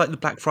 But it's like the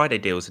Black Friday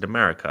deals in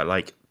America.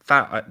 Like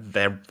that,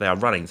 they are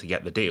running to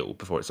get the deal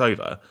before it's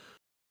over.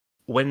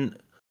 When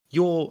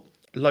your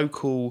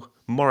local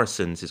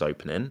Morrison's is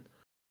opening,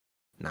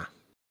 nah.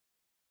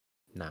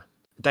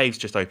 Dave's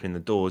just opening the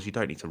doors. You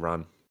don't need to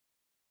run.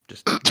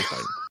 Just don't.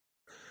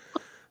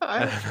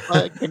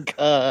 I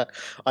concur.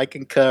 I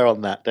concur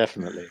on that,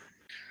 definitely.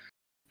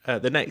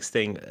 The next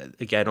thing,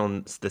 again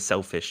on the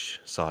selfish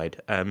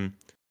side,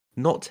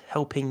 not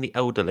helping the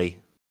elderly.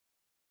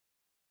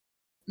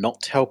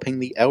 Not helping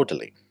the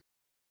elderly.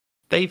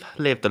 They've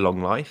lived a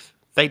long life.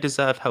 They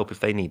deserve help if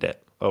they need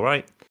it. All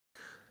right.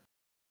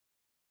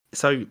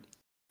 So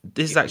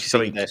this is If you actually see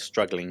something they're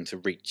struggling to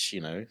reach,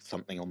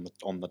 something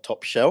on the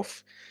top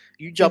shelf,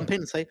 you jump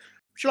in and say,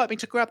 "Would you like me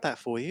to grab that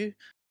for you?" And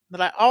they're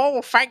like,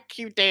 "Oh, thank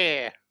you,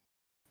 dear."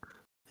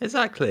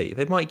 Exactly.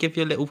 They might give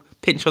you a little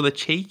pinch on the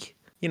cheek.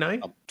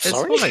 I'm It's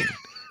sorry. fine.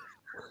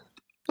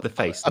 The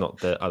face, not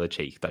the other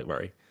cheek. Don't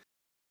worry.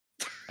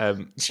 But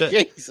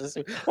Jesus,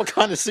 what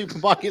kind of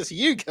supermarkets are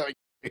you going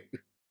to?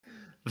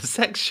 the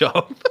sex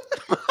shop.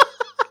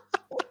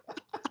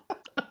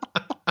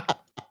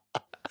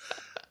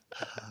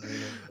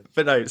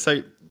 But no,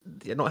 so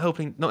yeah, not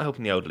helping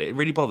the elderly. It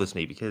really bothers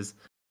me because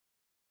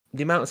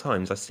the amount of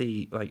times I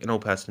see like an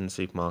old person in the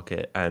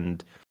supermarket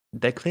and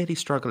they're clearly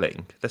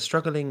struggling. They're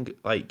struggling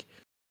like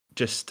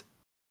just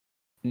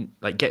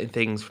like getting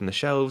things from the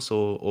shelves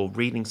or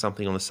reading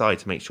something on the side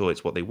to make sure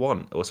it's what they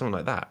want or something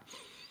like that.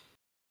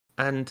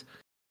 And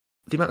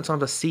the amount of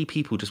times I see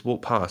people just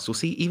walk past, or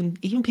see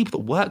even people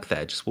that work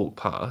there just walk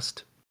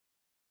past.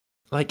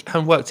 Like,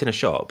 having worked in a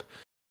shop,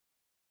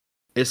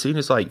 as soon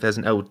as like there's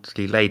an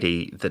elderly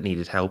lady that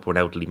needed help or an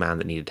elderly man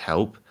that needed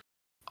help,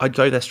 I'd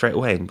go there straight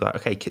away and be like,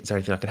 okay, is there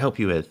anything I can help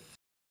you with?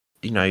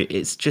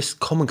 It's just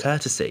common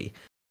courtesy.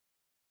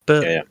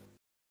 But Yeah.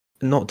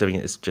 not doing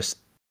it is just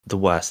the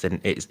worst,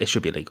 and it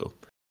should be illegal.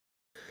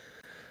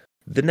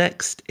 The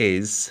next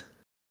is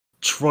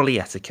trolley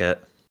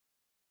etiquette.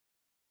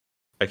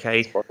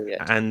 Okay? Trolley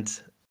etiquette.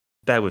 And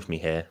bear with me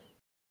here.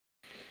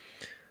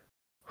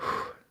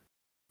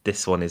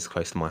 This one is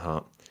close to my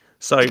heart.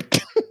 So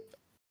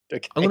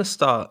Okay. I'm going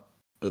to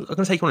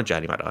take you on a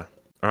journey, Mad Eye.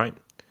 All right?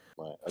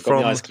 Right, I've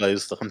got my eyes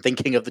closed. I'm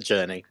thinking of the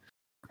journey.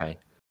 Okay.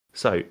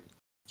 So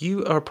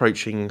you are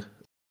approaching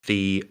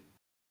the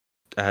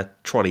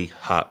trolley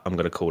hut, I'm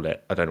going to call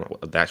it. I don't know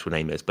what the actual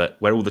name is, but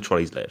where all the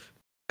trolleys live.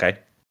 Okay?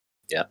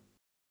 Yeah.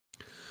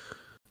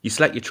 You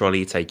select your trolley,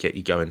 you take it,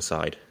 you go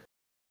inside.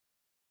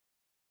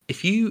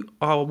 If you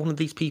are one of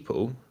these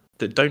people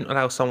that don't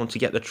allow someone to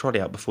get the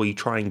trolley out before you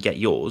try and get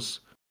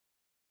yours,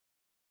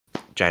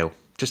 jail.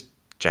 Just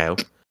jail.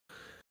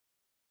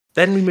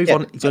 Then we move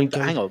on.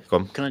 Hang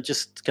on. Can I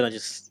just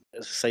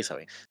say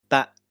something?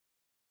 That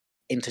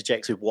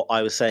interjects with what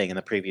I was saying in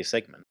the previous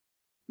segment.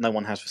 No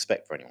one has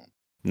respect for anyone.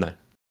 No.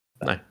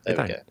 There we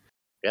don't. go.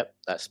 Yep,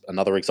 that's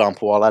another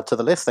example I'll add to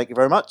the list. Thank you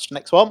very much.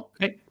 Next one.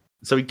 Okay.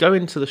 So we go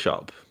into the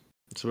shop.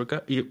 So we're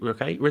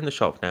okay. We're in the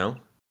shop now.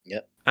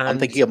 Yep. I'm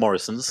thinking of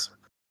Morrison's.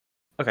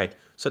 Okay,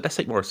 so let's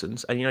take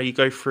Morrison's, and you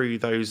go through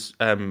those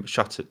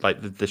shutter, like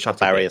the shutter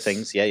barrier bits.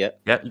 things. Yeah.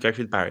 Yeah, you go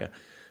through the barrier.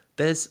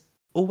 There's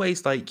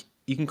always like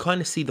you can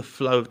kind of see the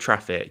flow of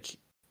traffic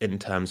in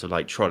terms of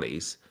like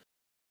trolleys,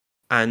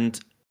 and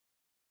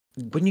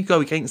when you go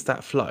against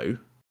that flow,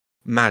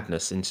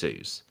 madness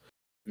ensues.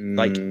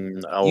 Like, I'm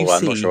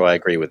not sure I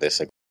agree with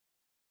this.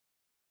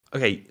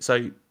 Okay,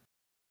 so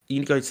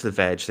you go to the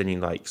veg,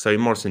 then so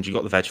in Morrison's you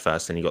got the veg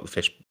first, then you got the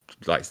fish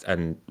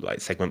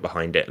segment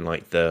behind it, and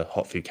like the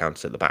hot food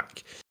counter at the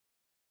back.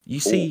 You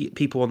see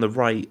people on the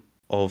right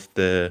of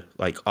the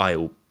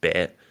aisle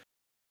bit.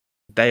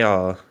 They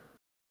are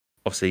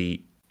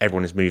obviously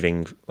everyone is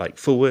moving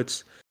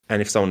forwards,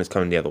 and if someone is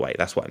coming the other way,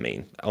 that's what I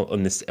mean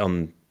on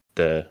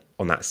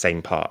that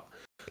same part.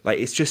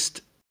 It's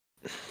just,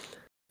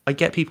 I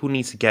get people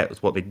need to get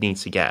what they need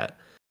to get,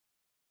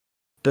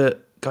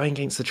 but going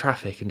against the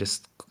traffic and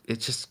it's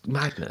just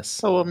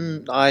madness. Oh,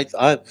 I'm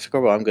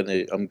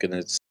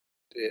gonna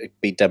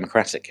be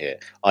democratic here.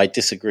 I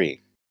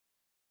disagree.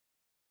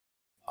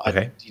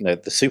 Okay.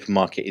 The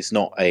supermarket is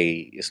not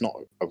a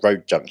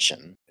road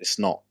junction. It's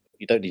not.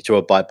 You don't need to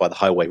abide by the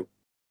highway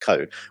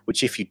code.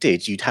 Which, if you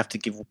did, you'd have to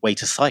give way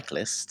to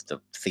cyclists. The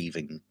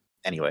thieving,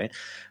 anyway.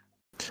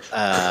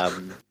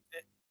 That's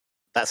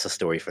a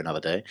story for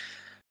another day.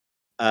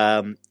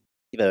 At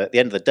the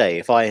end of the day,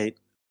 if I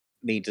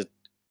needed,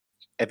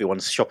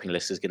 everyone's shopping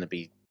list is going to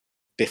be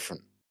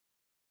different.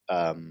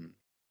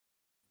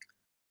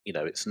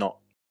 it's not.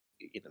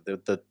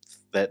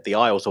 The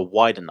aisles are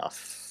wide enough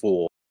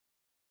for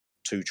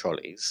 2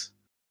 trolleys.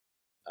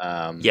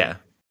 Yeah.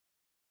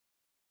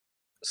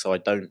 So I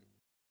don't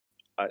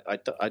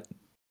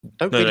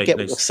No, really get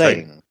no. what you're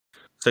saying.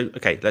 So,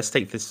 okay, let's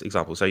take this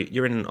example. So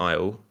you're in an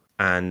aisle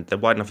and they're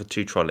wide enough for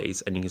 2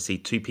 trolleys, and you can see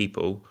 2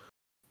 people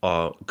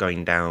are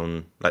going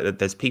down. Like,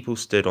 there's people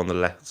stood on the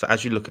left. So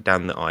as you look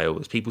down the aisle,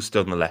 there's people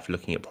stood on the left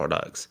looking at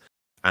products,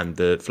 and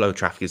the flow of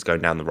traffic is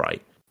going down the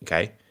right.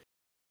 Okay.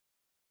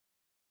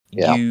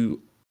 Yeah.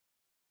 You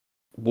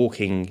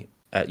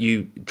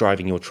you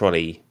driving your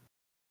trolley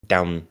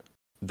down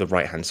the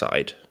right hand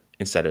side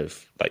instead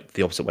of like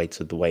the opposite way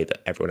to the way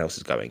that everyone else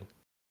is going. Does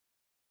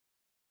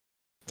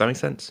that make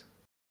sense?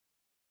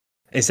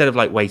 Instead of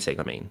like waiting,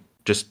 I mean,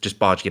 just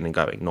barging in and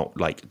going, not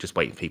like just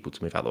waiting for people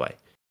to move out of the way.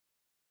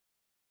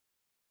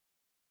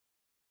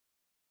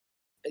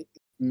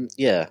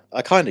 Yeah,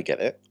 I kind of get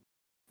it.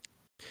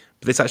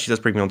 But this actually does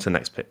bring me on to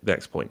the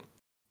next point.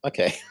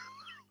 Okay.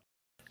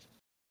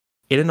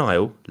 In an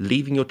aisle,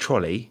 leaving your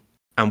trolley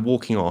and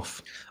walking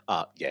off.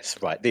 Yes,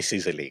 right. This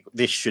is illegal.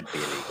 This should be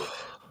illegal.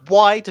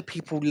 Why do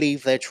people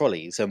leave their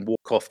trolleys and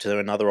walk off to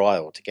another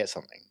aisle to get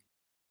something?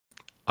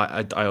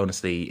 I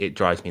honestly, it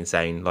drives me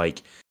insane.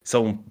 Like,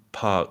 someone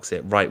parks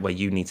it right where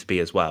you need to be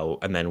as well,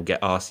 and then will get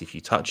asked if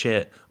you touch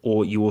it,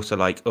 or you also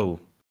like, oh,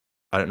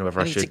 I don't know whether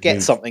I need should to get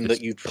move something this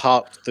that you've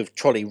parked the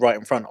trolley right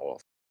in front of.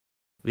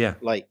 Yeah.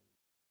 Like,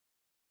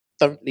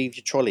 don't leave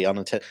your trolley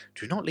unattended.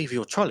 Do not leave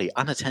your trolley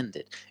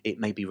unattended. It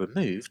may be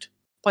removed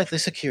by the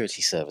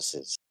security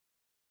services.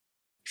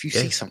 If you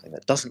see Yes. something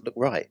that doesn't look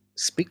right,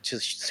 speak to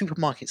the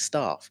supermarket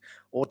staff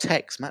or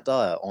text Matt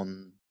Dyer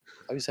on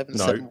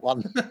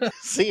 0771.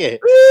 See it.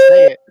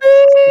 Say it.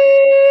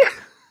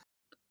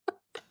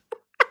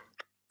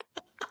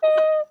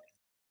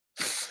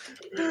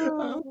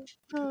 Oh,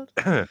 God.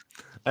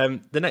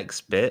 The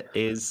next bit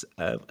is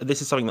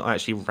this is something that I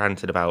actually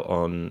ranted about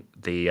on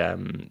the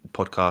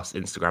podcast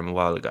Instagram a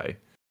while ago.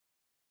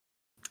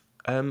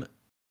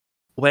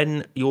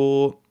 When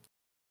you're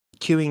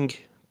queuing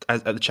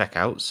at the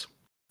checkouts,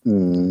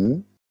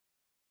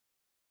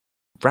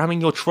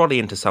 ramming your trolley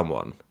into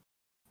someone.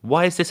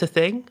 Why is this a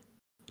thing?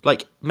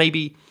 Like,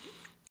 maybe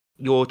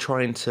you're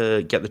trying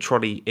to get the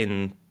trolley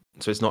in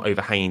so it's not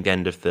overhanging the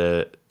end of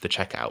the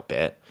checkout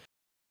bit,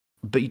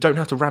 but you don't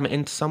have to ram it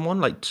into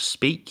someone, like, to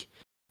speak.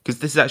 Because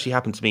this has actually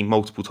happened to me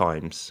multiple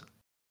times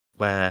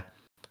where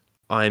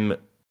I've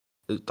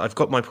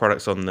got my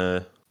products on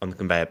the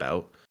conveyor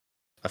belt.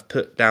 I've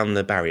put down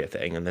the barrier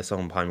thing, and there's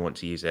someone behind me who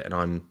wants to use it, and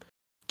I'm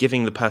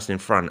giving the person in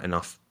front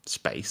enough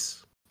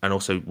space. And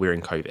also, we're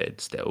in COVID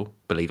still,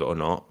 believe it or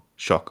not.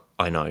 Shock,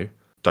 I know.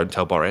 Don't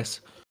tell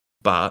Boris.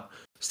 But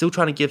still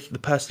trying to give the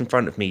person in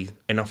front of me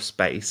enough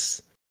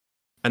space.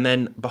 And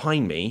then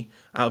behind me,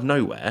 out of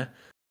nowhere,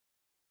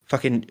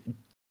 fucking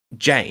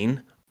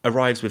Jane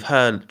arrives with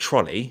her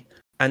trolley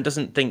and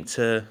doesn't think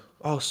to,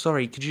 oh,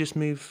 sorry, could you just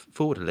move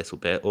forward a little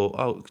bit? Or,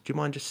 oh, do you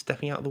mind just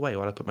stepping out of the way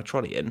while I put my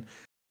trolley in?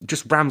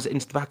 Just rams it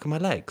into the back of my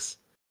legs.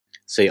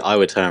 See, I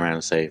would turn around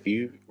and say, if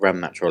you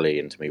ram that trolley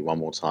into me one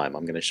more time,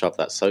 I'm going to shove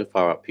that so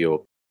far up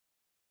your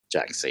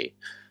jack seat,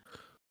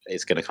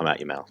 it's going to come out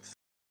your mouth.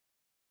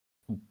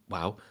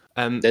 Wow.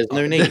 There's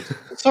no need.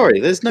 Sorry,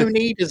 there's no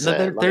need, is no,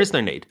 there? There is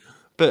no need.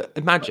 But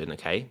imagine,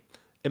 okay?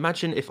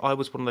 Imagine if I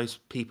was one of those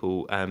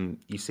people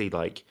you see,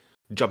 like,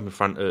 jump in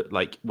front of,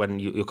 like, when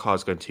your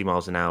car's going 2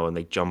 miles an hour and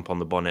they jump on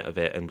the bonnet of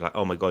it and be like,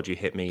 oh my God, you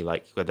hit me,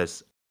 like, where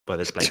there's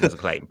blamed as a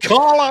claim.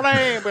 Call an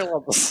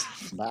ambulance!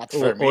 Not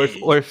for me.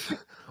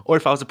 Or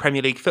if I was a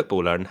Premier League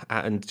footballer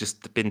and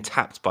just been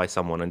tapped by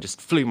someone and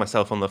just flew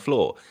myself on the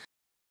floor.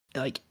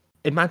 Like,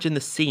 imagine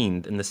the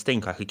scene and the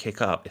stink I could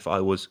kick up if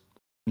I was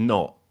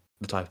not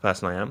the type of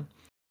person I am.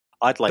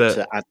 I'd like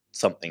to add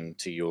something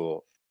to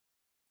your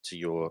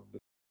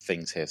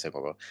things here,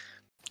 Sigmar.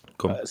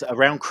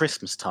 Around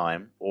Christmas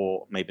time,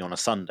 or maybe on a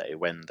Sunday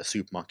when the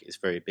supermarket is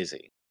very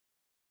busy,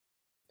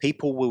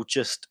 people will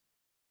just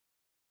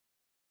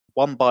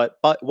one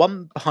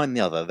behind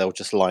the other. They'll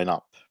just line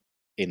up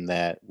in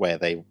there where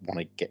they want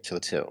to get to the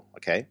till.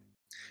 Okay,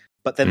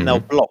 but then they'll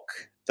block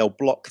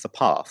the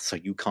path so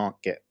you can't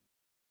get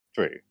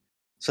through.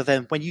 So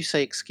then when you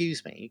say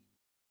 "excuse me,"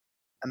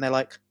 and they're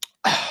like,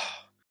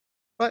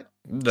 "Like,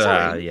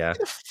 sorry, yeah, get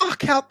the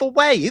fuck out the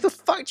way! Who the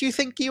fuck do you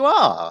think you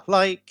are?"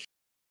 Like,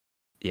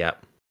 yeah,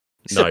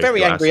 it's a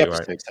very angry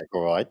episode,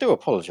 right. I do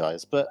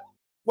apologise, but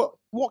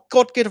what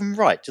God-given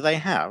right do they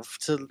have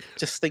to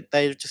just think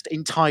they're just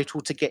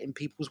entitled to get in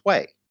people's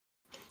way?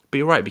 But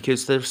you're right,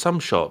 because there are some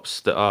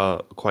shops that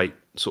are quite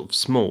sort of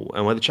small,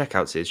 and where the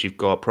checkouts is, you've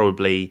got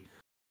probably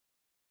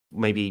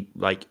maybe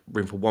like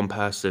room for one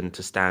person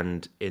to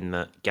stand in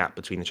the gap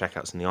between the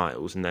checkouts and the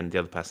aisles, and then the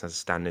other person has to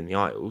stand in the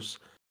aisles.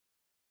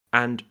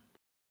 And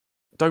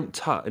don't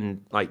tut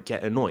and like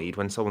get annoyed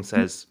when someone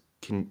says,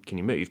 "Can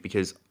you move?"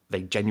 Because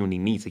they genuinely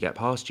need to get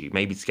past you,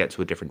 maybe to get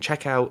to a different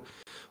checkout,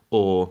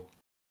 or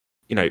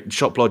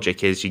shop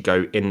logic is you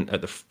go in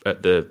at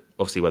the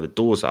obviously where the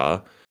doors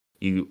are,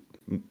 you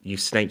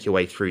snake your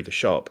way through the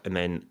shop, and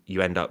then you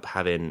end up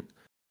having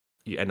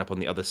you end up on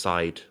the other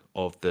side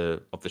of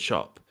the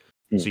shop.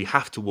 So you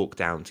have to walk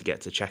down to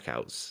get to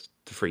checkouts,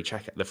 the free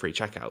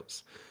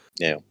checkouts.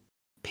 Yeah.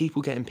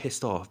 People getting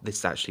pissed off.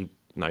 This actually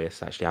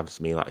happens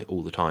to me like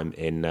all the time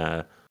in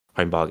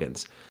Home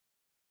Bargains,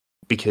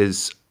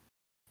 because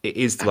it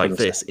is like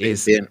this.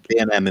 Is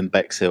B&M in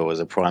Bexhill is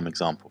a prime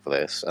example for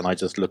this, and I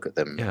just look at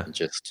them and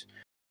just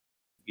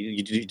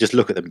you just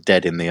look at them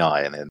dead in the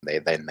eye, and then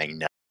they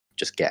know,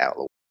 just get out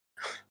of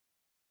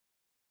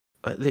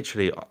the way.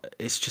 Literally,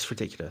 it's just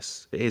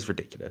ridiculous. It is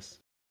ridiculous.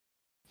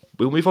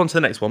 We'll move on to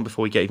the next one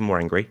before we get even more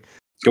angry.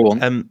 Go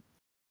on.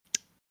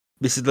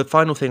 This is the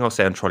final thing I'll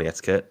say on trolley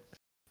etiquette,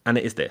 and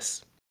it is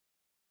this.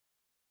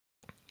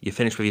 You're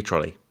finished with your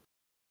trolley.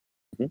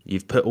 Mm-hmm.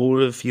 You've put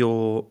all of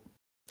your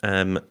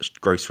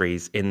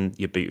groceries in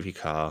your boot of your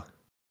car.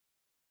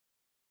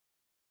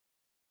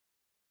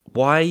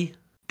 Why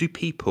do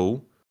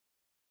people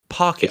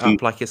park it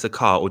up like it's a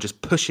car, or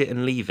just push it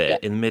and leave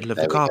it in the middle of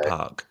the car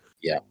park?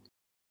 Yeah.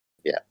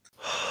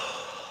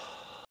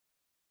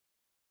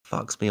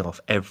 Fucks me off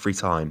every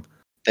time.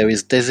 There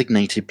is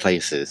designated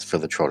places for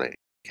the trolley,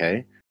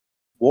 okay?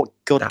 What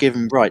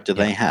God-given right do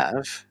they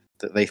have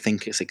that they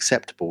think it's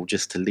acceptable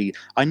just to leave?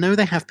 I know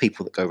they have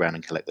people that go around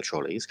and collect the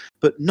trolleys,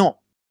 but not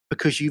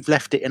because you've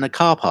left it in a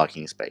car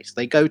parking space.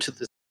 They go to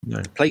the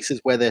places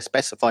where they're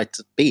specified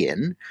to be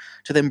in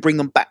to then bring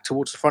them back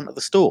towards the front of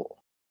the store.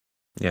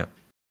 Yeah.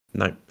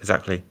 No,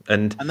 exactly.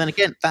 And then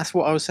again, that's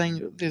what I was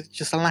saying. There's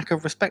just a lack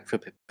of respect for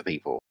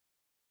people.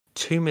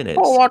 2 minutes.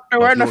 Oh, I'd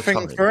do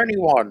anything for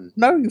anyone.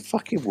 No, you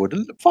fucking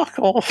wouldn't. Fuck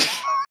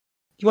off.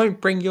 You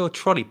won't bring your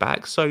trolley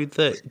back so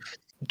that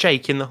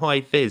Jake in the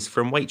high vis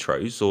from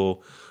Waitrose or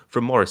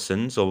from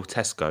Morrison's or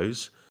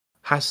Tesco's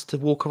has to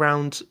walk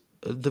around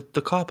the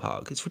car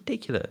park. It's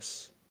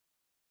ridiculous.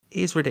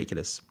 It is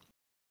ridiculous.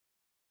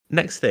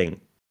 Next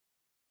thing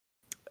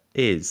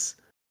is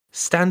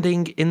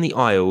standing in the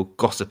aisle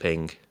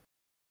gossiping.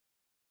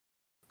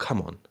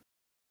 Come on.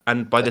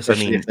 And by this I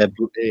mean if they're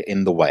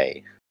in the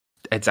way.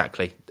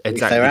 Exactly. If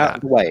they're out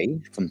of the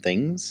way from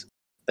things,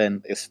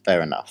 then it's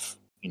fair enough,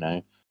 you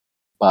know.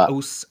 But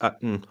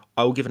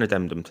I will give an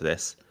addendum to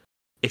this.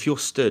 If you're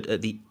stood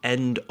at the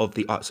end of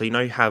the aisle, so you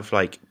have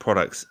like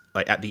products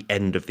like at the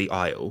end of the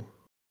aisle.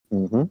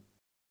 Mm-hmm.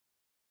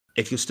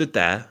 If you're stood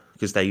there,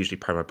 because they're usually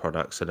promo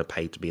products and are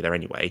paid to be there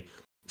anyway,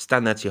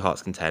 stand there to your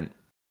heart's content.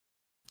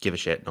 Give a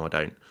shit. No, I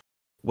don't.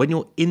 When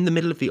you're in the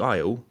middle of the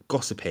aisle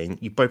gossiping,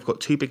 you've both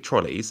got two big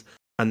trolleys,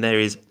 and there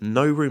is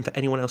no room for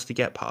anyone else to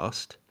get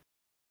past.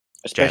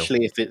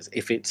 Especially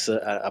if it's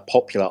a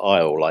popular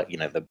aisle, like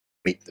the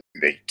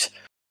meat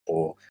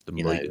or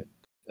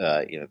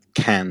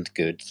canned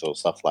goods or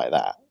stuff like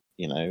that.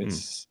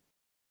 It's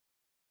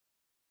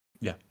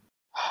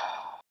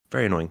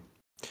very annoying.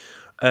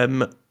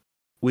 I've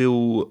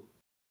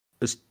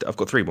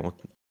got three more.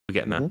 We're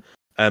getting there.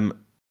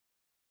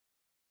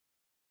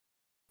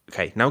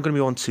 Okay, now I'm going to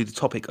move on to the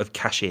topic of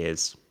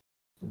cashiers.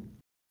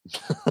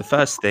 The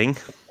first thing,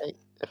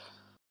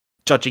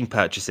 judging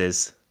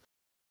purchases.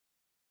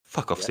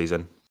 Fuck off,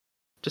 Susan.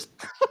 Just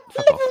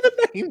fuck off.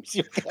 The names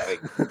you're going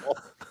for.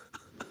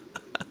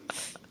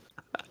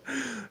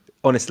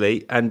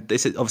 Honestly, and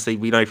this is obviously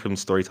we know from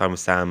Storytime with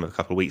Sam a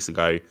couple of weeks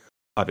ago.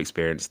 I've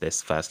experienced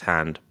this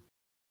firsthand.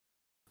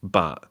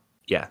 But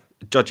yeah,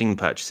 judging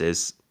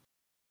purchases,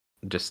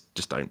 just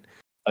don't.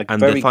 And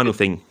the final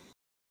thing,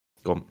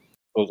 go on.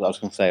 I was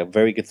going to say a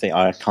very good thing.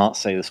 I can't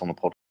say this on the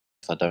podcast.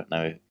 I don't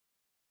know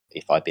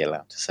if I'd be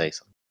allowed to say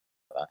something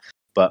like that.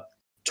 But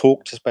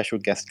talk to special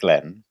guest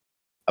Glenn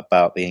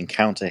about the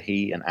encounter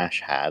he and Ash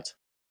had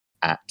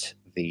at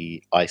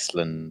the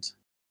Iceland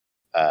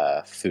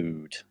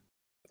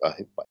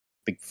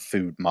big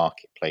food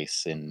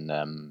marketplace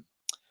in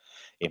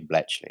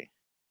Bletchley.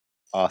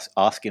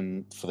 Ask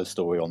him for the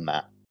story on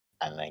that,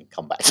 and then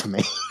come back to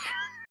me.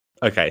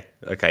 Okay,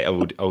 I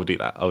will do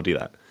that. I'll do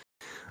that.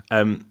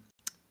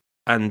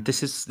 And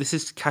this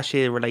is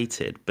cashier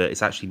related, but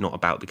it's actually not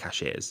about the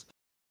cashiers.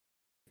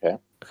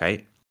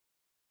 Okay.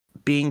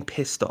 Being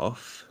pissed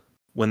off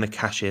when the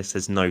cashier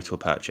says no to a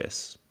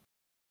purchase,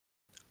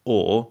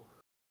 or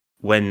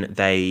when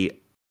they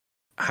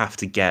have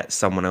to get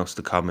someone else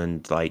to come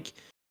and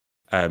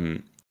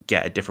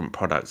get a different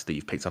product that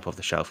you've picked up off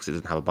the shelf because it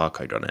doesn't have a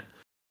barcode on it.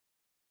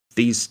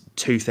 These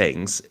two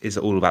things is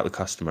all about the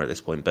customer at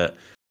this point. But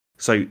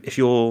so if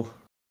you're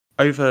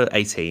over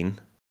 18,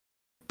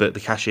 but the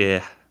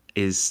cashier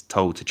is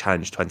told to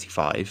challenge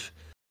 25,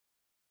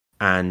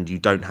 and you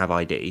don't have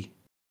ID,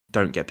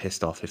 don't get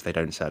pissed off if they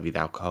don't serve you the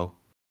alcohol.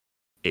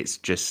 It's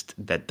just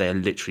that they're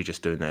literally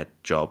just doing their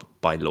job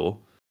by law.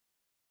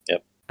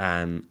 Yep.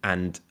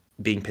 And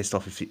being pissed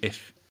off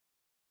if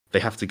they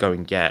have to go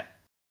and get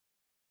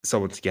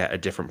someone to get a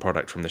different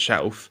product from the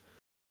shelf.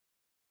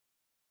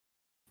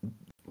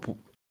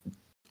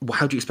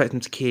 How do you expect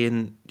them to key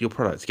in your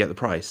product to get the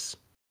price?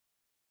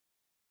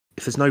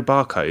 If there's no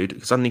barcode,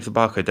 because underneath the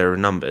barcode there are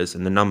numbers,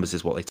 and the numbers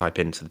is what they type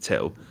into the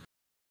till.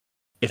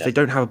 If they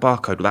don't have a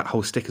barcode, that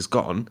whole sticker's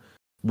gone.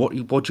 What do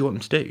you want them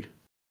to do?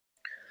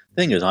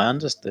 The thing is, I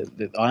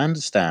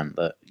understand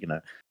that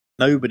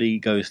Nobody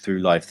goes through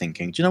life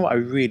thinking, do you know what I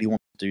really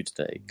want to do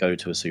today? Go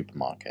to a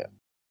supermarket.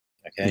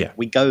 Okay, Yeah.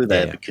 we go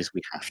there Yeah. because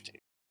we have to.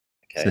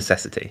 It's Okay,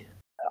 necessity.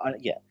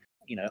 yeah,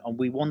 and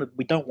we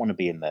don't want to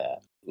be in there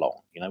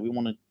long. We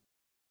want to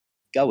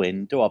go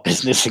in, do our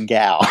business, and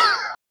get out.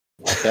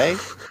 Okay,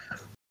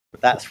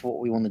 that's what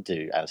we want to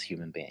do as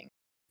human beings.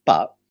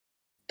 But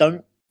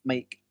don't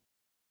make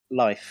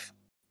life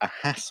a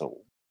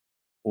hassle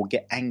or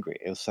get angry,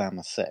 as Sam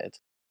has said,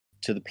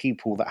 to the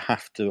people that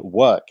have to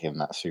work in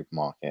that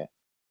supermarket.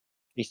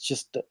 It's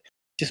just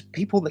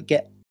people that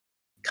get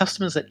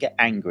customers that get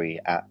angry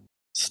at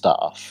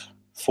staff,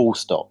 full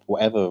stop,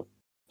 whatever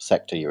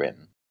sector you're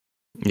in,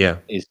 Yeah.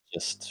 is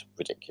just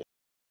ridiculous.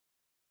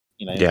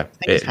 Yeah,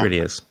 Things it really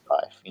happen is.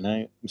 in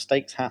life.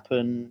 Mistakes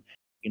happen.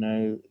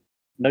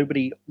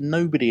 Nobody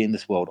in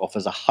this world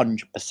offers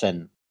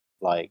 100%.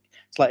 Like,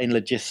 it's like in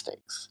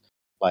logistics.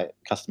 Like,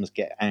 customers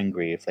get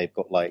angry if they've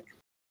got a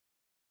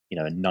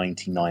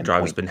 99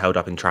 Driver's point. been held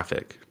up in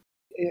traffic.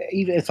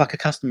 Even if like a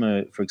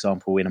customer, for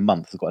example, in a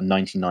month has got a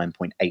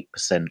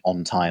 99.8%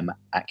 on time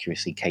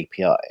accuracy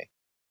KPI,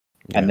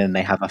 and then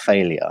they have a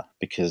failure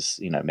because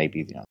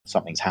maybe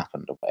something's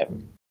happened or whatever,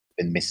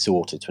 been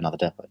missorted to another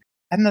depot,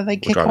 and then they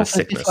kick driver's off as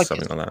if sickness, like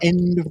something it's like the that.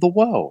 end of the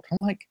world. I'm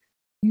like,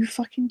 are you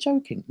fucking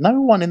joking? No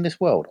one in this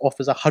world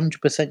offers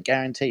 100%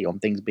 guarantee on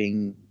things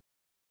being,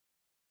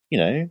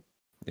 Yeah.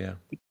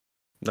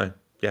 No.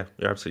 Yeah,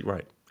 you're absolutely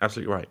right.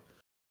 Absolutely right.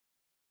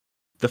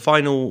 The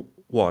final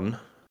one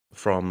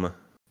from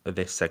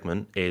this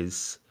segment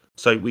is,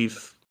 so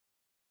we've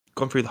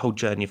gone through the whole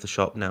journey of the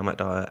shop now, Matt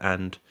Dyer,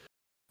 and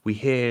we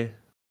hear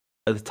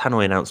the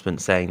tannoy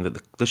announcement saying that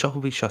the shop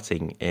will be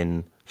shutting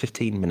in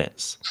 15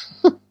 minutes.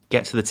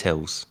 Get to the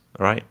tills,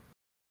 all right?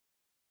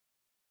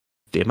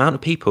 The amount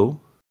of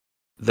people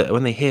that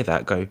when they hear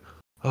that go,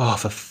 oh,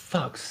 for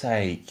fuck's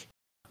sake.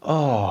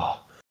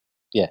 Oh.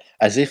 yeah,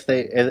 as if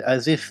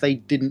they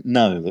didn't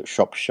know that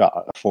shops shut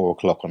at 4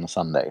 o'clock on a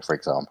Sunday, for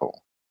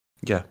example.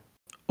 Yeah.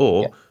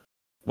 Or,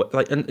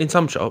 like, in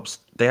some shops,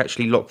 they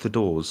actually lock the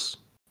doors,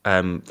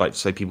 like,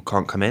 so people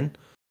can't come in.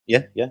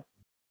 Yeah.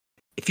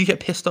 If you get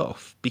pissed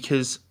off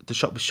because the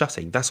shop was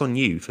shutting, that's on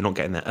you for not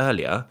getting there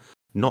earlier,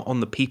 not on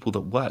the people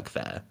that work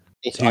there.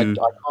 I can't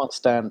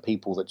stand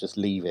people that just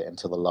leave it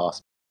until the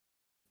last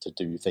to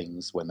do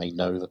things when they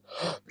know the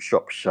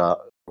shop's shut.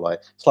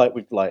 Like, it's like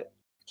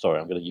sorry,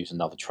 I'm going to use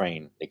another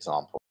train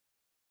example.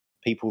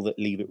 People that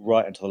leave it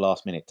right until the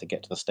last minute to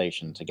get to the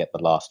station to get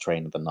the last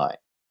train of the night.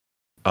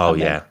 Oh,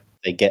 And then yeah.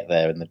 they get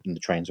there and the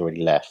train's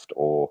already left,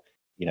 or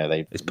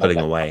they've It's not pulling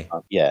left away. enough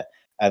time. Yeah,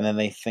 and then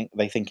they think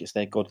it's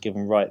their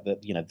God-given right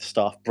that the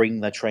staff bring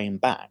their train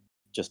back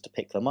just to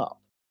pick them up.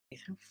 You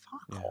think,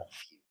 fuck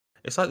off, you.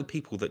 It's like the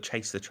people that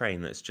chase the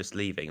train that's just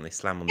leaving and they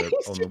slam on the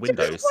It's just-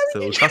 windows why to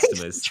would all you the chase the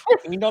customers.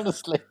 train,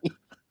 honestly.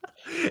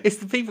 It's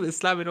the people that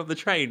slam in on the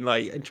train,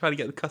 like, and trying to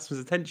get the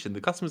customers' attention.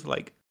 The customers are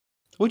like,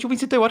 what do you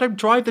want me to do? I don't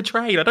drive the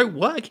train. I don't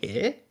work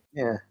here.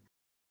 Yeah.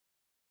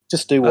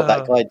 Just do what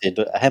that guy did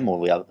at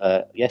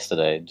Hemel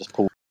yesterday, and just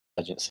pull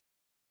emergency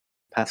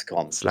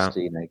Pascon just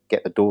to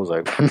get the doors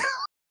open.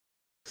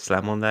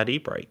 Slam on that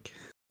e-brake.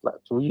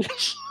 Will you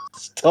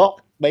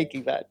stop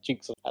making that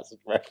Dukes of Hazzard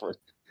reference?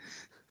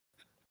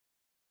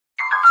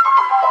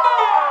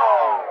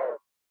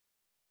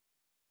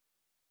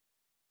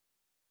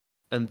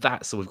 And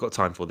that's all we've got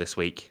time for this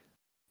week.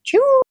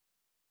 Choo!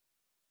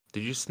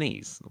 Did you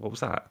sneeze? What was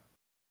that?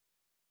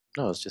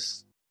 No, I was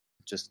just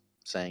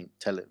saying,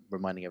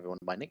 reminding everyone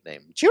of my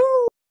nickname.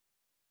 Choo!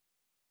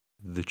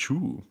 The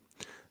Chew.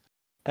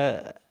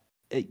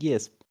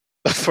 Yes.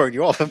 I've thrown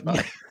you off, haven't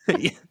I?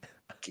 Yeah.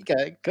 Keep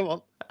going, come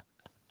on.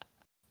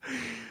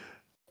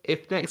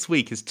 If next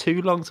week is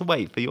too long to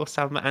wait for your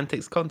Sam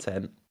Antics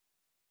content,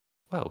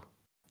 well,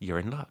 you're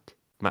in luck.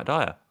 Matt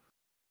Dyer,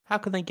 how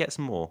can they get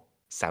some more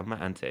Sam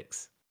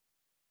Antics?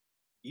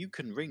 You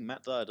can ring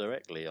Matt Dyer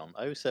directly on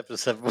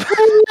 077.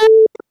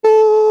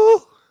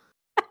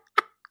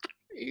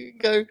 You can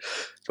go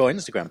to our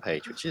Instagram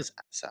page, which is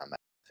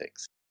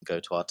 @SoundMatAntics. Go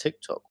to our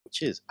TikTok,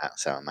 which is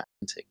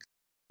 @SoundMatAntics.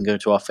 And go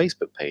to our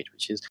Facebook page,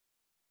 which is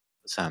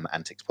Sam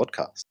Antics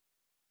Podcast.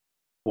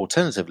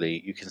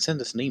 Alternatively, you can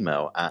send us an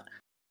email at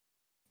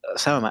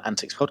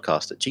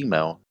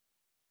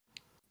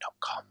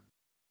sammatanticspodcast@gmail.com.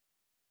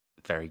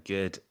 Very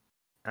good.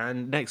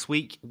 And next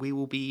week, we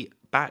will be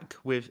back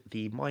with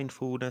the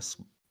mindfulness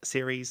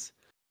series.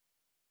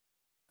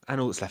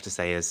 And all that's left to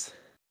say is,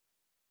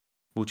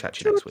 we'll chat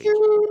to you next week.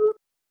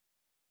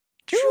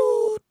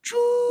 Choo,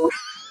 choo.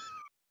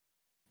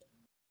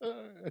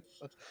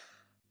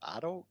 I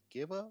don't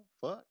give a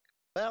fuck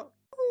about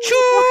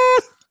Choo.